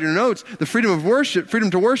come back out of your notes, the freedom of worship, freedom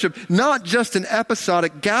to worship, not just in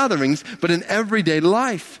episodic gatherings, but in everyday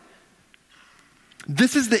life.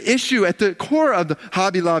 This is the issue at the core of the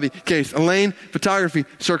Hobby Lobby case, Elaine photography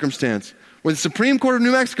circumstance, where the Supreme Court of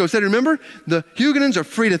New Mexico said, remember, the Huguenot are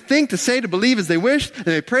free to think, to say, to believe as they wish, and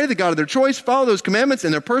they pray to the God of their choice, follow those commandments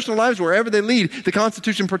in their personal lives wherever they lead. The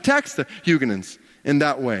Constitution protects the Huguenots in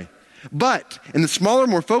that way. But in the smaller,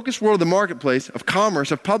 more focused world of the marketplace, of commerce,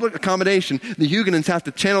 of public accommodation, the Huguenots have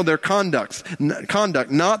to channel their conduct,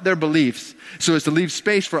 not their beliefs, so as to leave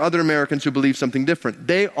space for other Americans who believe something different.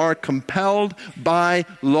 They are compelled by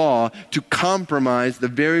law to compromise the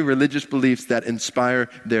very religious beliefs that inspire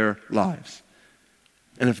their lives.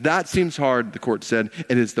 And if that seems hard, the court said,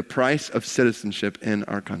 it is the price of citizenship in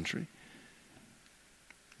our country.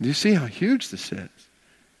 Do you see how huge this is?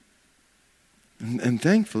 And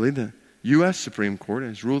thankfully, the U.S. Supreme Court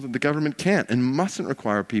has ruled that the government can't and mustn't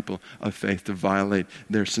require people of faith to violate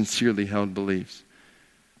their sincerely held beliefs.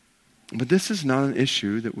 But this is not an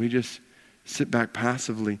issue that we just sit back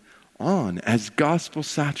passively on. As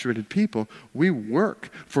gospel-saturated people, we work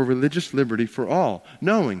for religious liberty for all,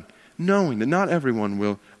 knowing that not everyone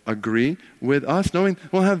will agree with us, knowing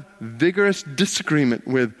we'll have vigorous disagreement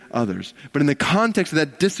with others. But in the context of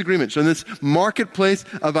that disagreement, so in this marketplace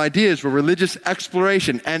of ideas where religious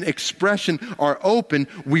exploration and expression are open,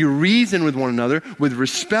 we reason with one another with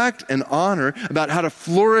respect and honor about how to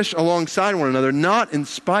flourish alongside one another, not in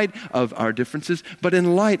spite of our differences, but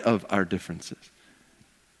in light of our differences.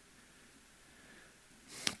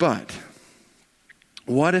 But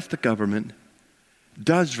what if the government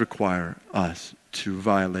does require us to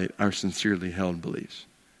violate our sincerely held beliefs?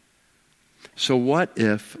 So what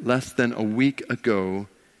if less than a week ago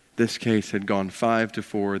this case had gone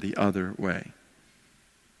 5-4 the other way?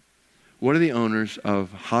 What do the owners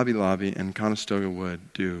of Hobby Lobby and Conestoga Wood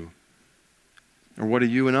do? Or what do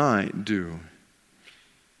you and I do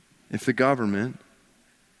if the government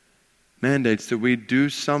mandates that we do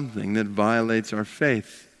something that violates our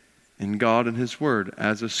faith in God and His Word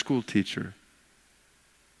as a school teacher,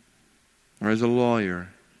 or as a lawyer,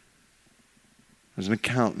 as an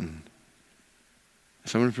accountant,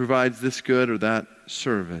 someone who provides this good or that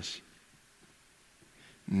service?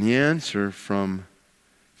 And the answer from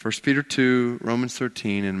 1 Peter 2, Romans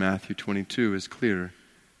 13, and Matthew 22 is clear.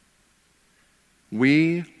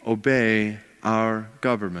 We obey our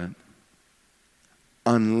government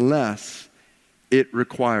unless it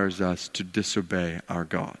requires us to disobey our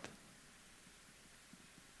God.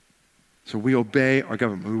 So we obey our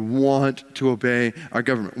government. We want to obey our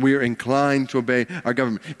government. We are inclined to obey our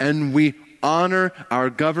government. And we honor our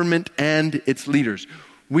government and its leaders.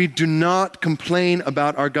 We do not complain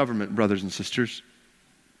about our government, brothers and sisters.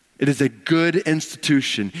 It is a good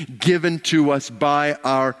institution given to us by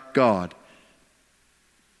our God,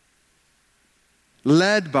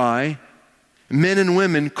 led by men and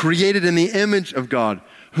women created in the image of God,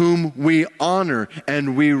 whom we honor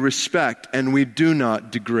and we respect and we do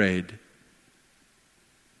not degrade.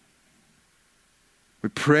 We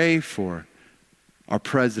pray for our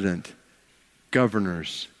president,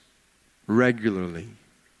 governors, regularly.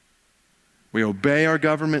 We obey our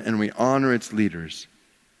government and we honor its leaders.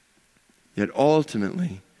 Yet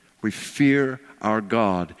ultimately, we fear our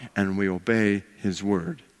God and we obey His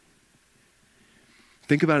word.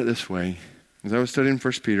 Think about it this way. As I was studying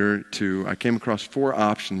 1 Peter 2, I came across 4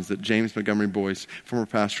 options that James Montgomery Boyce, former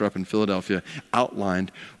pastor up in Philadelphia,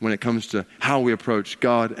 outlined when it comes to how we approach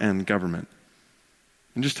God and government.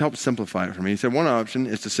 And just help simplify it for me. He said one option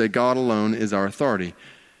is to say God alone is our authority,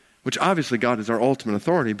 which obviously God is our ultimate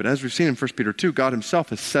authority, but as we've seen in 1 Peter 2, God Himself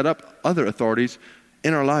has set up other authorities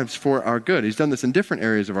in our lives for our good. He's done this in different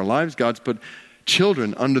areas of our lives. God's put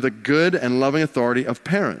children under the good and loving authority of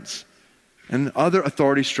parents and other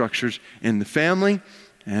authority structures in the family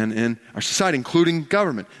and in our society, including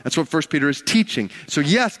government. That's what 1 Peter is teaching. So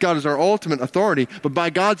yes, God is our ultimate authority, but by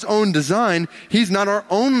God's own design, He's not our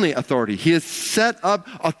only authority. He has set up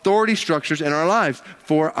authority structures in our lives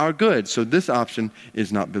for our good. So this option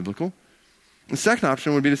is not biblical. The second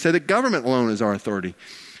option would be to say that government alone is our authority,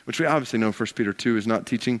 which we obviously know 1 Peter 2 is not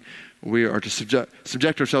teaching. We are to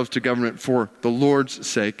subject ourselves to government for the Lord's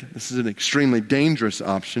sake. This is an extremely dangerous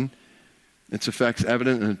option. Its effects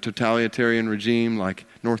evident in a totalitarian regime like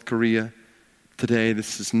North Korea. Today,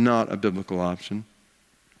 this is not a biblical option.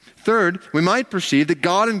 Third, we might perceive that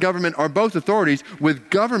God and government are both authorities with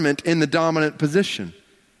government in the dominant position.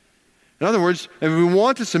 In other words, if we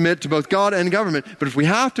want to submit to both God and government, but if we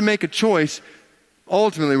have to make a choice,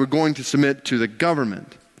 ultimately we're going to submit to the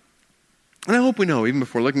government. And I hope we know, even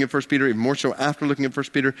before looking at 1 Peter, even more so after looking at 1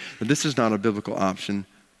 Peter, that this is not a biblical option.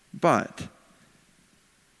 But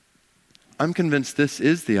I'm convinced this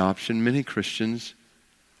is the option many Christians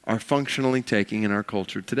are functionally taking in our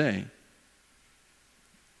culture today.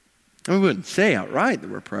 And we wouldn't say outright that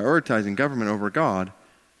we're prioritizing government over God.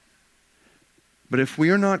 But if we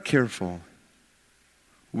are not careful,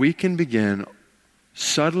 we can begin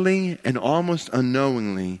subtly and almost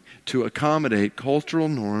unknowingly to accommodate cultural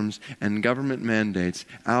norms and government mandates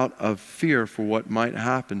out of fear for what might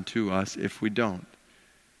happen to us if we don't.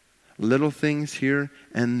 Little things here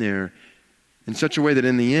and there, in such a way that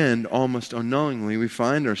in the end, almost unknowingly, we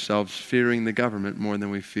find ourselves fearing the government more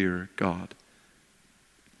than we fear God.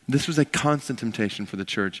 This was a constant temptation for the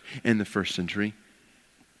church in the first century.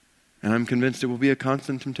 And I'm convinced it will be a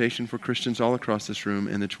constant temptation for Christians all across this room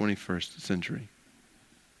in the 21st century.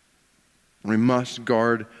 We must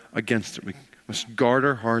guard against it. We must guard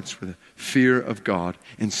our hearts with a fear of God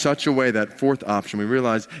in such a way that fourth option, we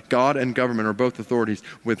realize God and government are both authorities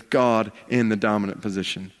with God in the dominant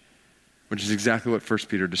position, which is exactly what 1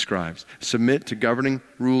 Peter describes. Submit to governing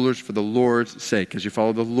rulers for the Lord's sake, as you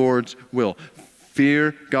follow the Lord's will.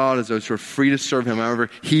 Fear God as those who are free to serve Him however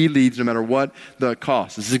He leads, no matter what the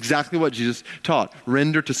cost. This is exactly what Jesus taught.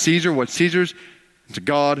 Render to Caesar what's Caesar's, and to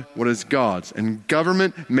God what is God's. And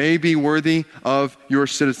government may be worthy of your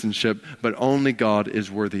citizenship, but only God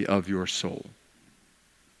is worthy of your soul.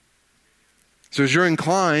 So as you're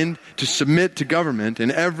inclined to submit to government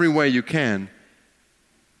in every way you can,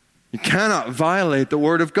 you cannot violate the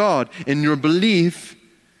Word of God in your belief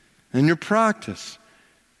and your practice,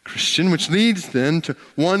 Christian, which leads then to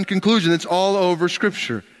one conclusion that's all over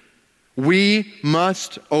Scripture. We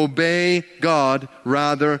must obey God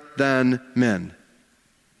rather than men.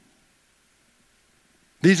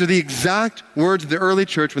 These are the exact words of the early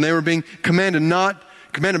church when they were being commanded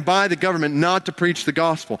by the government not to preach the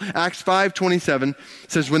gospel. Acts 5:27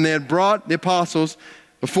 says, when they had brought the apostles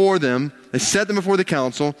before them, they set them before the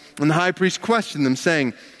council, and the high priest questioned them,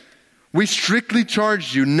 saying, we strictly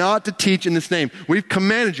charged you not to teach in this name. We've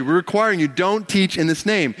commanded you, we're requiring you, don't teach in this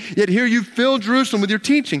name. Yet here you fill Jerusalem with your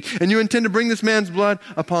teaching, and you intend to bring this man's blood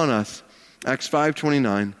upon us. Acts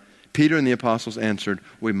 5:29, Peter and the apostles answered,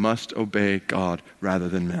 we must obey God rather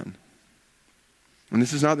than men. And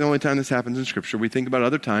this is not the only time this happens in Scripture. We think about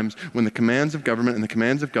other times when the commands of government and the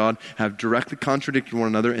commands of God have directly contradicted one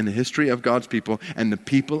another in the history of God's people, and the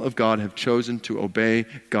people of God have chosen to obey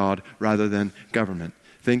God rather than government.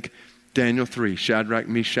 Think Daniel 3, Shadrach,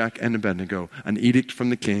 Meshach, and Abednego, an edict from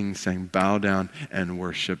the king saying, bow down and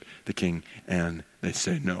worship the king. And they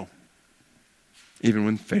say no, even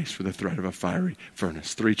when faced with the threat of a fiery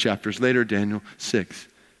furnace. 3 chapters later, Daniel 6.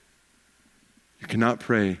 You cannot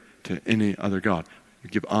pray to any other God. You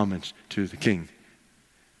give homage to the king.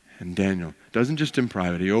 And Daniel doesn't just in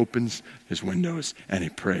private. He opens his windows and he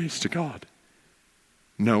prays to God,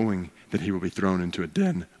 knowing that he will be thrown into a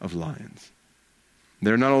den of lions.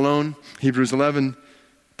 They're not alone. Hebrews 11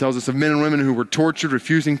 tells us of men and women who were tortured,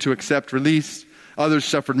 refusing to accept release. Others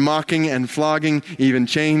suffered mocking and flogging, even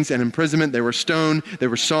chains and imprisonment. They were stoned. They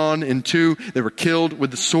were sawn in two. They were killed with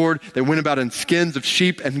the sword. They went about in skins of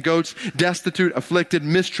sheep and goats, destitute, afflicted,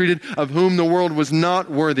 mistreated, of whom the world was not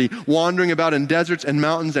worthy, wandering about in deserts and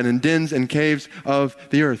mountains and in dens and caves of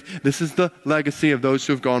the earth. This is the legacy of those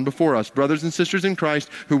who have gone before us, brothers and sisters in Christ,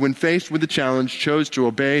 who when faced with the challenge chose to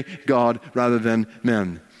obey God rather than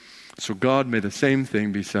men. So God, may the same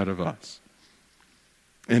thing be said of us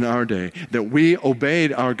in our day, that we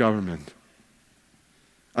obeyed our government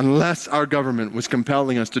unless our government was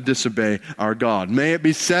compelling us to disobey our God. May it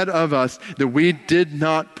be said of us that we did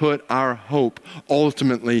not put our hope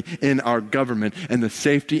ultimately in our government and the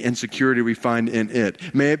safety and security we find in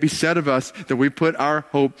it. May it be said of us that we put our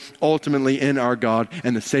hope ultimately in our God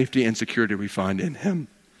and the safety and security we find in Him.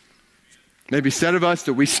 May it be said of us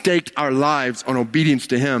that we staked our lives on obedience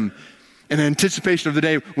to Him in anticipation of the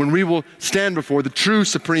day when we will stand before the true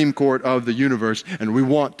Supreme Court of the universe, and we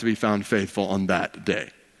want to be found faithful on that day.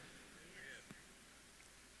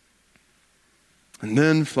 And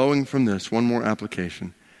then, flowing from this, one more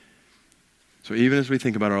application. So even as we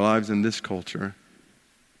think about our lives in this culture,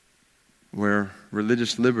 where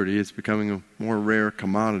religious liberty is becoming a more rare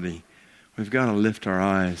commodity, we've got to lift our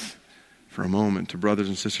eyes for a moment to brothers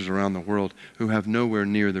and sisters around the world who have nowhere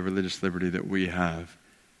near the religious liberty that we have.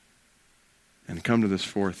 And come to this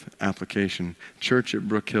fourth application. Church at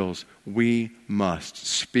Brook Hills, we must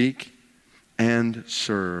speak and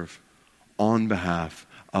serve on behalf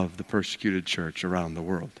of the persecuted church around the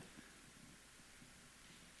world.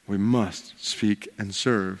 We must speak and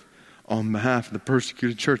serve on behalf of the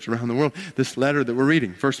persecuted church around the world. This letter that we're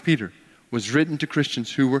reading, 1 Peter, was written to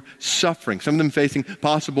Christians who were suffering, some of them facing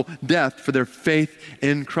possible death for their faith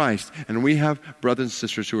in Christ. And we have brothers and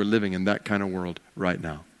sisters who are living in that kind of world right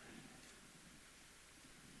now.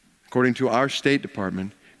 According to our State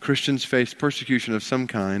Department, Christians face persecution of some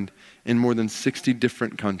kind in more than 60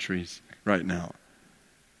 different countries right now.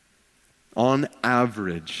 On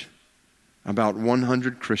average, about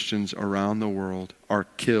 100 Christians around the world are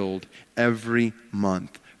killed every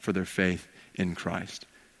month for their faith in Christ.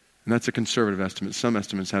 And that's a conservative estimate. Some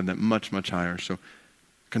estimates have that much, much higher. So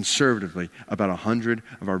conservatively, about 100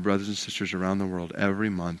 of our brothers and sisters around the world every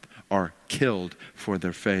month are killed for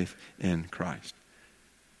their faith in Christ.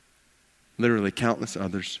 Literally countless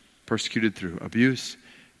others persecuted through abuse,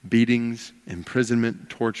 beatings, imprisonment,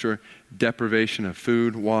 torture, deprivation of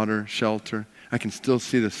food, water, shelter. I can still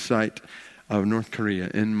see the sight of North Korea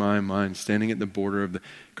in my mind, standing at the border of the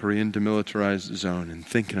Korean demilitarized zone and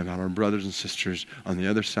thinking about our brothers and sisters on the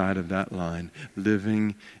other side of that line,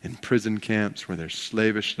 living in prison camps where they're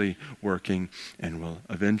slavishly working and will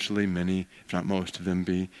eventually, many, if not most of them,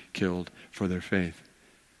 be killed for their faith.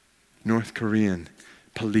 North Korean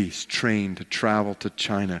police trained to travel to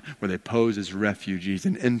China where they pose as refugees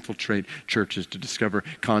and infiltrate churches to discover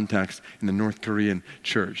contacts in the North Korean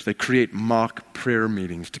church. They create mock prayer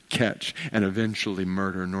meetings to catch and eventually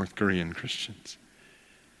murder North Korean Christians.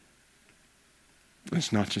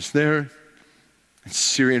 It's not just there. It's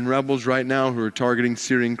Syrian rebels right now who are targeting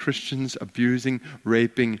Syrian Christians, abusing,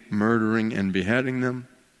 raping, murdering, and beheading them.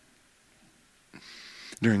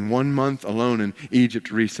 During 1 month alone in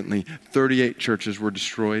Egypt recently, 38 churches were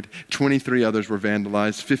destroyed, 23 others were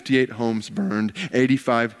vandalized, 58 homes burned,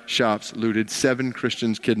 85 shops looted, 7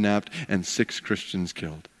 Christians kidnapped, and 6 Christians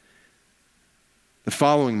killed. The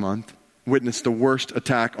following month witnessed the worst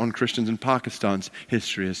attack on Christians in Pakistan's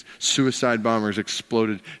history as suicide bombers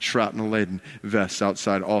exploded shrapnel-laden vests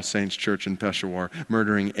outside All Saints Church in Peshawar,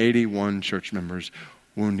 murdering 81 church members,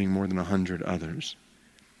 wounding more than 100 others.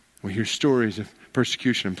 We hear stories of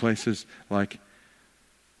persecution in places like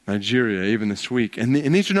Nigeria, even this week. And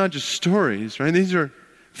these are not just stories, right? These are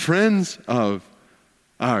friends of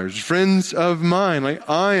ours, friends of mine, like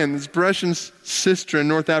Ian, this precious sister in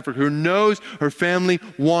North Africa who knows her family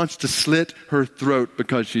wants to slit her throat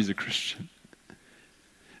because she's a Christian.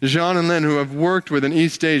 Jean and Len, who have worked with in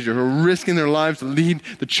East Asia, who are risking their lives to lead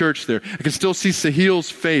the church there. I can still see Sahil's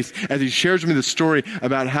face as he shares with me the story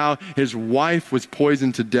about how his wife was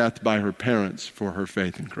poisoned to death by her parents for her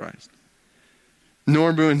faith in Christ.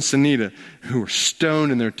 Norbu and Sunita, who were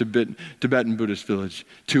stoned in their Tibetan Buddhist village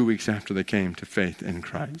 2 weeks after they came to faith in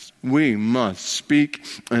Christ. We must speak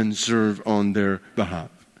and serve on their behalf.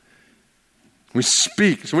 We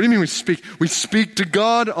speak. So what do you mean we speak? We speak to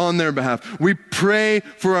God on their behalf. We pray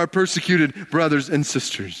for our persecuted brothers and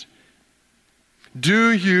sisters.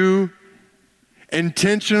 Do you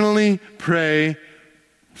intentionally pray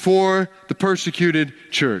for the persecuted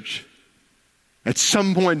church at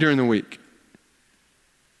some point during the week?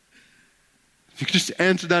 you could just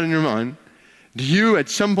answer that in your mind. Do you, at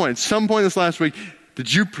some point this last week,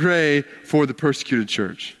 did you pray for the persecuted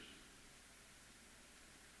church?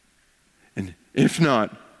 And if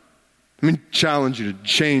not, let me challenge you to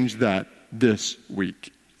change that this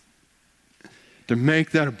week. To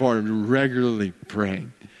make that a part of regularly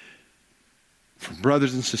praying for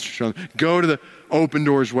brothers and sisters. Go to the Open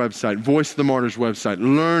Doors website, Voice of the Martyrs website.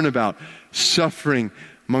 Learn about suffering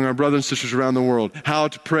among our brothers and sisters around the world. How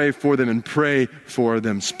to pray for them and pray for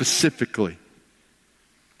them specifically.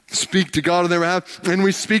 Speak to God on their behalf, and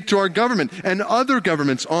we speak to our government and other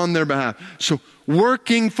governments on their behalf. So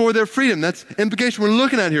working for their freedom, that's the implication we're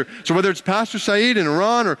looking at here. So whether it's Pastor Saeed in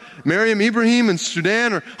Iran or Mariam Ibrahim in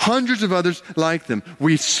Sudan or hundreds of others like them,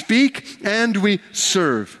 we speak and we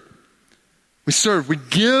serve. We serve, we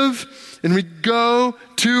give, and we go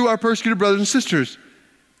to our persecuted brothers and sisters.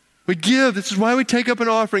 We give. This is why we take up an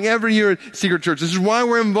offering every year at Secret Church. This is why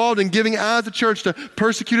we're involved in giving as a church to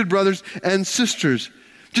persecuted brothers and sisters.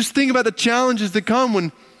 Just think about the challenges that come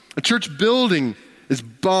when a church building is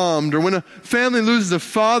bombed, or when a family loses a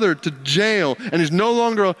father to jail and is no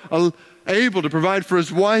longer able to provide for his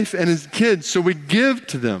wife and his kids. So we give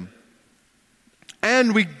to them.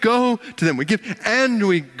 And we go to them. We give and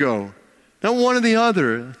we go. Not one or the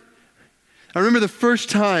other. I remember the first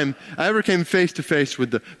time I ever came face to face with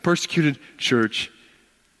the persecuted church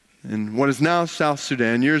in what is now South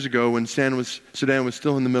Sudan, years ago when Sudan was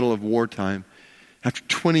still in the middle of wartime. After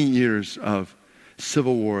 20 years of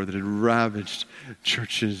civil war that had ravaged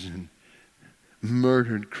churches and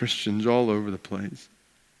murdered Christians all over the place.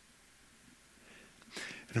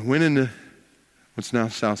 And I went into what's now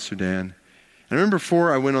South Sudan. And I remember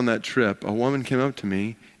before I went on that trip, a woman came up to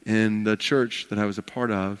me in the church that I was a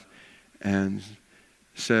part of and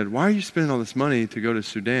said, "Why are you spending all this money to go to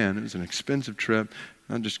Sudan?" It was an expensive trip.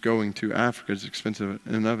 Not just going to Africa is expensive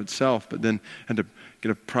in and of itself, but then had to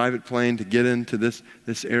get a private plane to get into this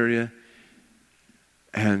area.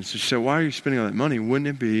 And so she said, "Why are you spending all that money? Wouldn't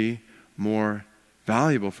it be more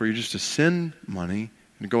valuable for you just to send money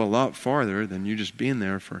and go a lot farther than you just being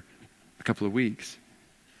there for a couple of weeks?"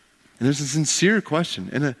 And there's a sincere question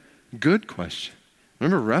and a good question. I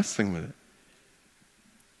remember wrestling with it.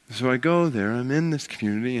 So I go there, I'm in this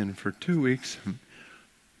community, and for 2 weeks, I'm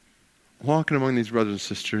walking among these brothers and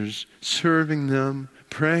sisters, serving them,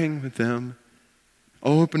 praying with them,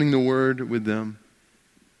 opening the Word with them.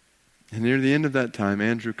 And near the end of that time,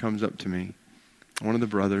 Andrew comes up to me, one of the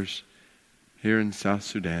brothers here in South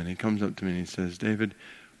Sudan. He comes up to me and he says, "David,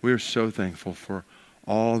 we are so thankful for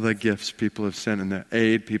all the gifts people have sent and the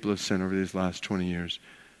aid people have sent over these last 20 years,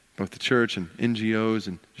 both the church and NGOs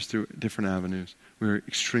and just through different avenues. We're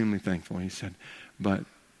extremely thankful." He said, "But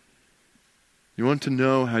you want to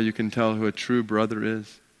know how you can tell who a true brother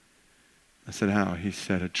is?" I said, "How?" He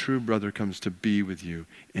said, "A true brother comes to be with you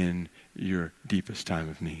in your deepest time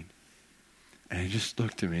of need." And he just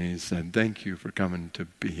looked at me and he said, "Thank you for coming to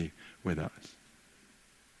be with us."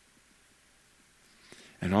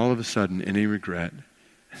 And all of a sudden, any regret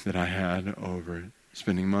that I had over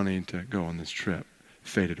spending money to go on this trip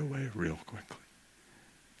faded away real quickly.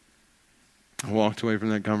 I walked away from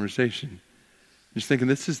that conversation just thinking,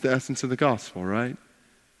 this is the essence of the gospel, right?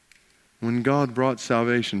 When God brought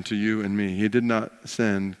salvation to you and me, He did not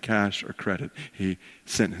send cash or credit. He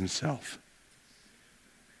sent Himself.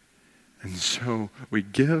 And so we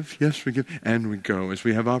give, yes, we give, and we go. As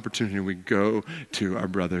we have opportunity, we go to our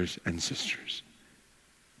brothers and sisters.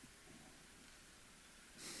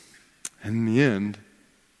 And in the end,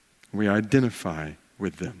 we identify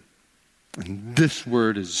with them. And this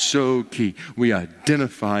word is so key. We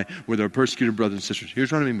identify with our persecuted brothers and sisters.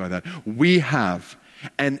 Here's what I mean by that. We have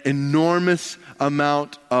an enormous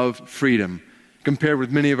amount of freedom compared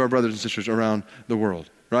with many of our brothers and sisters around the world,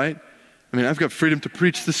 right? I mean, I've got freedom to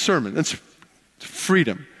preach this sermon. That's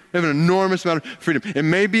freedom. We have an enormous amount of freedom. It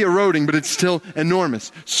may be eroding, but it's still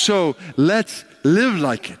enormous. So let's live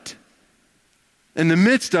like it. In the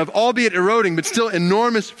midst of, albeit eroding, but still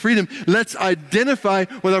enormous freedom, let's identify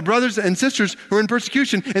with our brothers and sisters who are in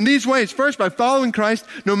persecution in these ways. First, by following Christ,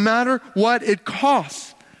 no matter what it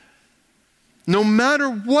costs. No matter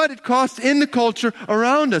what it costs in the culture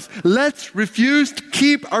around us. Let's refuse to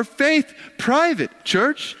keep our faith private,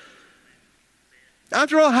 church.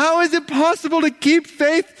 After all, how is it possible to keep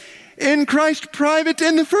faith in Christ private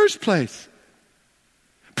in the first place?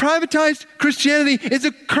 Privatized Christianity is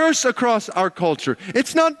a curse across our culture.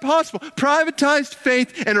 It's not possible. Privatized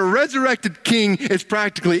faith in a resurrected King is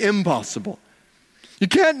practically impossible. You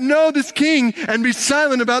can't know this king and be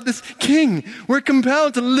silent about this king. We're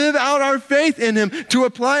compelled to live out our faith in him, to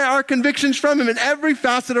apply our convictions from him in every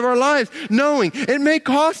facet of our lives, knowing it may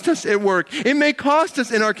cost us at work. It may cost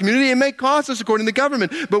us in our community. It may cost us according to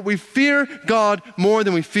government, but we fear God more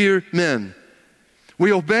than we fear men.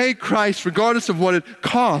 We obey Christ regardless of what it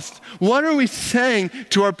costs. What are we saying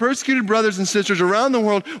to our persecuted brothers and sisters around the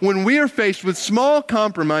world when we are faced with small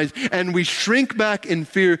compromise and we shrink back in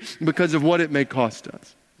fear because of what it may cost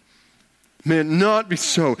us? May it not be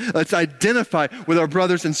so. Let's identify with our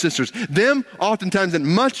brothers and sisters. Them oftentimes at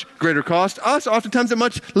much greater cost, us oftentimes at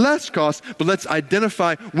much less cost, but let's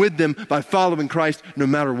identify with them by following Christ no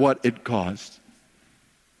matter what it costs.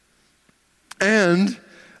 And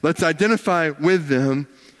let's identify with them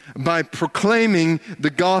by proclaiming the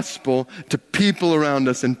gospel to people around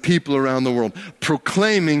us and people around the world.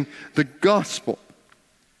 Proclaiming the gospel.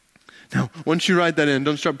 Now, once you write that in,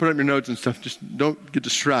 don't start putting up your notes and stuff. Just don't get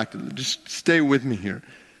distracted. Just stay with me here.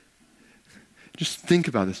 Just think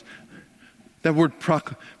about this. That word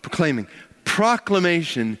proclaiming.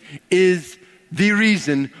 Proclamation is the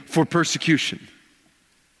reason for persecution.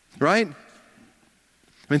 Right?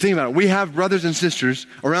 I mean, think about it. We have brothers and sisters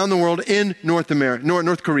around the world in North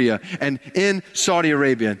Korea, and in Saudi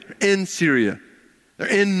Arabia, in Syria, they're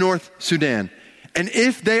in North Sudan. And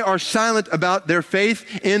if they are silent about their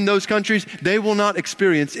faith in those countries, they will not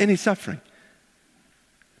experience any suffering.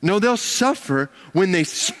 No, they'll suffer when they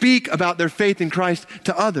speak about their faith in Christ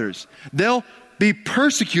to others. They'll be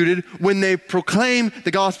persecuted when they proclaim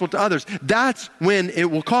the gospel to others. That's when it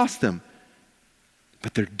will cost them.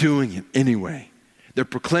 But they're doing it anyway. They're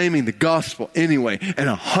proclaiming the gospel anyway, and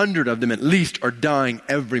 100 of them at least are dying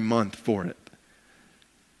every month for it.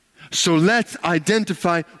 So let's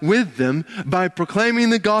identify with them by proclaiming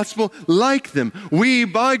the gospel like them. We,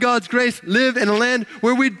 by God's grace, live in a land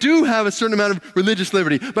where we do have a certain amount of religious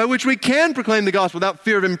liberty, by which we can proclaim the gospel without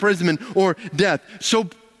fear of imprisonment or death. So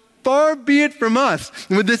far be it from us,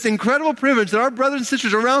 with this incredible privilege that our brothers and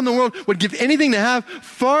sisters around the world would give anything to have,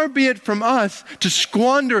 far be it from us to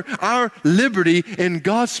squander our liberty in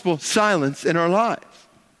gospel silence in our lives.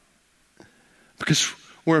 Because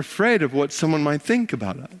we're afraid of what someone might think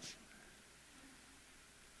about us.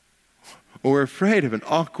 Or we're afraid of an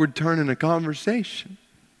awkward turn in a conversation.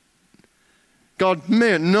 God,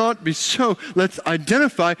 may it not be so. Let's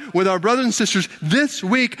identify with our brothers and sisters this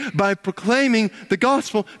week by proclaiming the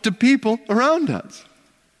gospel to people around us.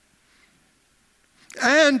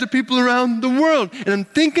 And to people around the world. And I'm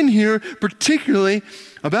thinking here particularly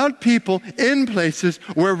about people in places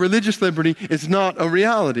where religious liberty is not a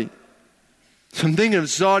reality. So I'm thinking of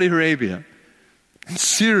Saudi Arabia, and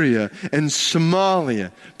Syria, and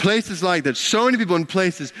Somalia. Places like that. So many people in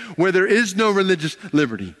places where there is no religious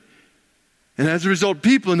liberty. And as a result,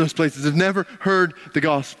 people in those places have never heard the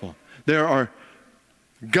gospel. There are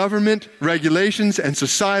government regulations and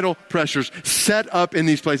societal pressures set up in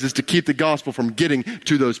these places to keep the gospel from getting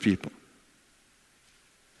to those people.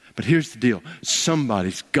 But here's the deal.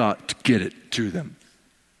 Somebody's got to get it to them.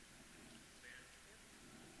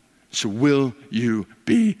 So will you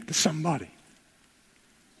be the somebody?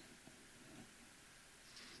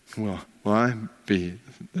 Will I be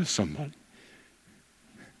the somebody?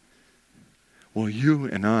 Will you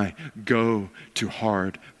and I go to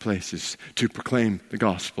hard places to proclaim the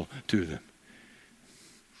gospel to them?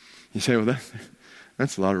 You say, well,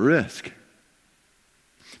 that's a lot of risk.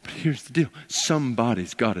 But here's the deal.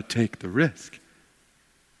 Somebody's got to take the risk.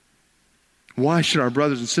 Why should our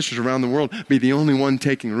brothers and sisters around the world be the only one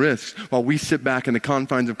taking risks while we sit back in the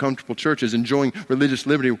confines of comfortable churches enjoying religious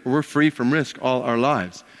liberty where we're free from risk all our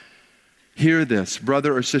lives? Hear this,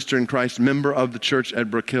 brother or sister in Christ, member of the church at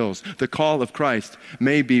Brook Hills. The call of Christ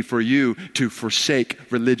may be for you to forsake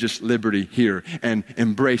religious liberty here and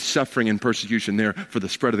embrace suffering and persecution there for the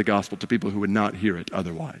spread of the gospel to people who would not hear it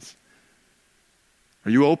otherwise.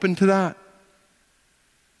 Are you open to that?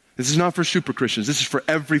 This is not for super Christians. This is for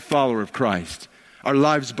every follower of Christ. Our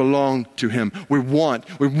lives belong to Him. We want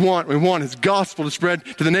His gospel to spread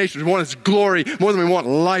to the nations. We want His glory more than we want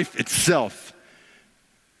life itself.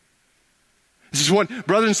 This is what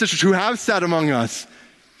brothers and sisters who have sat among us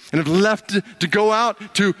and have left to go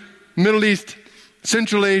out to Middle East,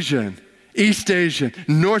 Central Asia, East Asia,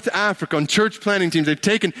 North Africa on church planting teams. They've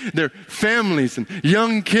taken their families and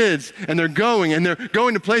young kids and they're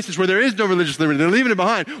going to places where there is no religious liberty. They're leaving it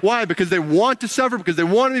behind. Why? Because they want to suffer? Because they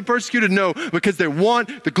want to be persecuted? No, because they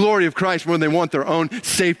want the glory of Christ more than they want their own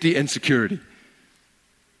safety and security.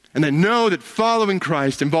 And they know that following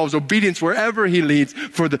Christ involves obedience wherever He leads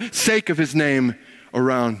for the sake of His name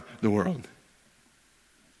around the world.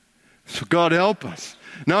 So God help us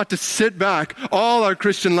not to sit back all our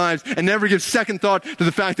Christian lives and never give second thought to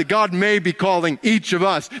the fact that God may be calling each of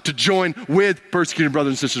us to join with persecuted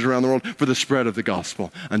brothers and sisters around the world for the spread of the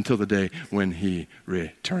gospel until the day when he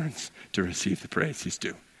returns to receive the praise he's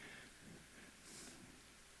due.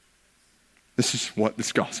 This is what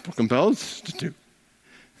this gospel compels us to do.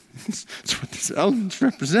 That's what these elements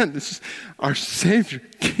represent. This is our Savior,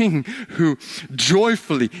 King, who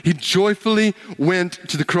joyfully went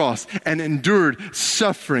to the cross and endured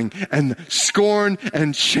suffering and scorn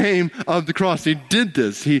and shame of the cross. He did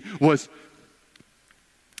this. He was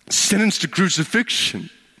sentenced to crucifixion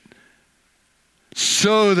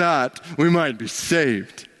so that we might be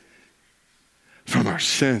saved from our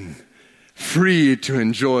sin, free to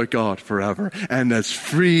enjoy God forever. And as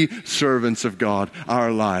free servants of God,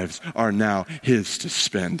 our lives are now his to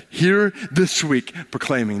spend here this week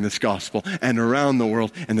proclaiming this gospel, and around the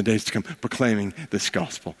world in the days to come proclaiming this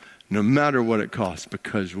gospel, no matter what it costs,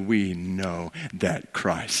 because we know that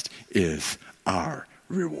Christ is our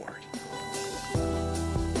reward.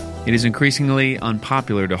 It is increasingly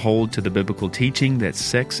unpopular to hold to the biblical teaching that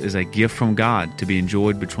sex is a gift from God to be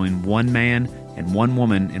enjoyed between one man and one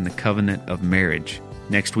woman in the covenant of marriage.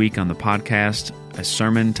 Next week on the podcast, a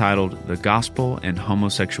sermon titled The Gospel and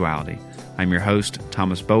Homosexuality. I'm your host,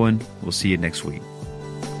 Thomas Bowen. We'll see you next week.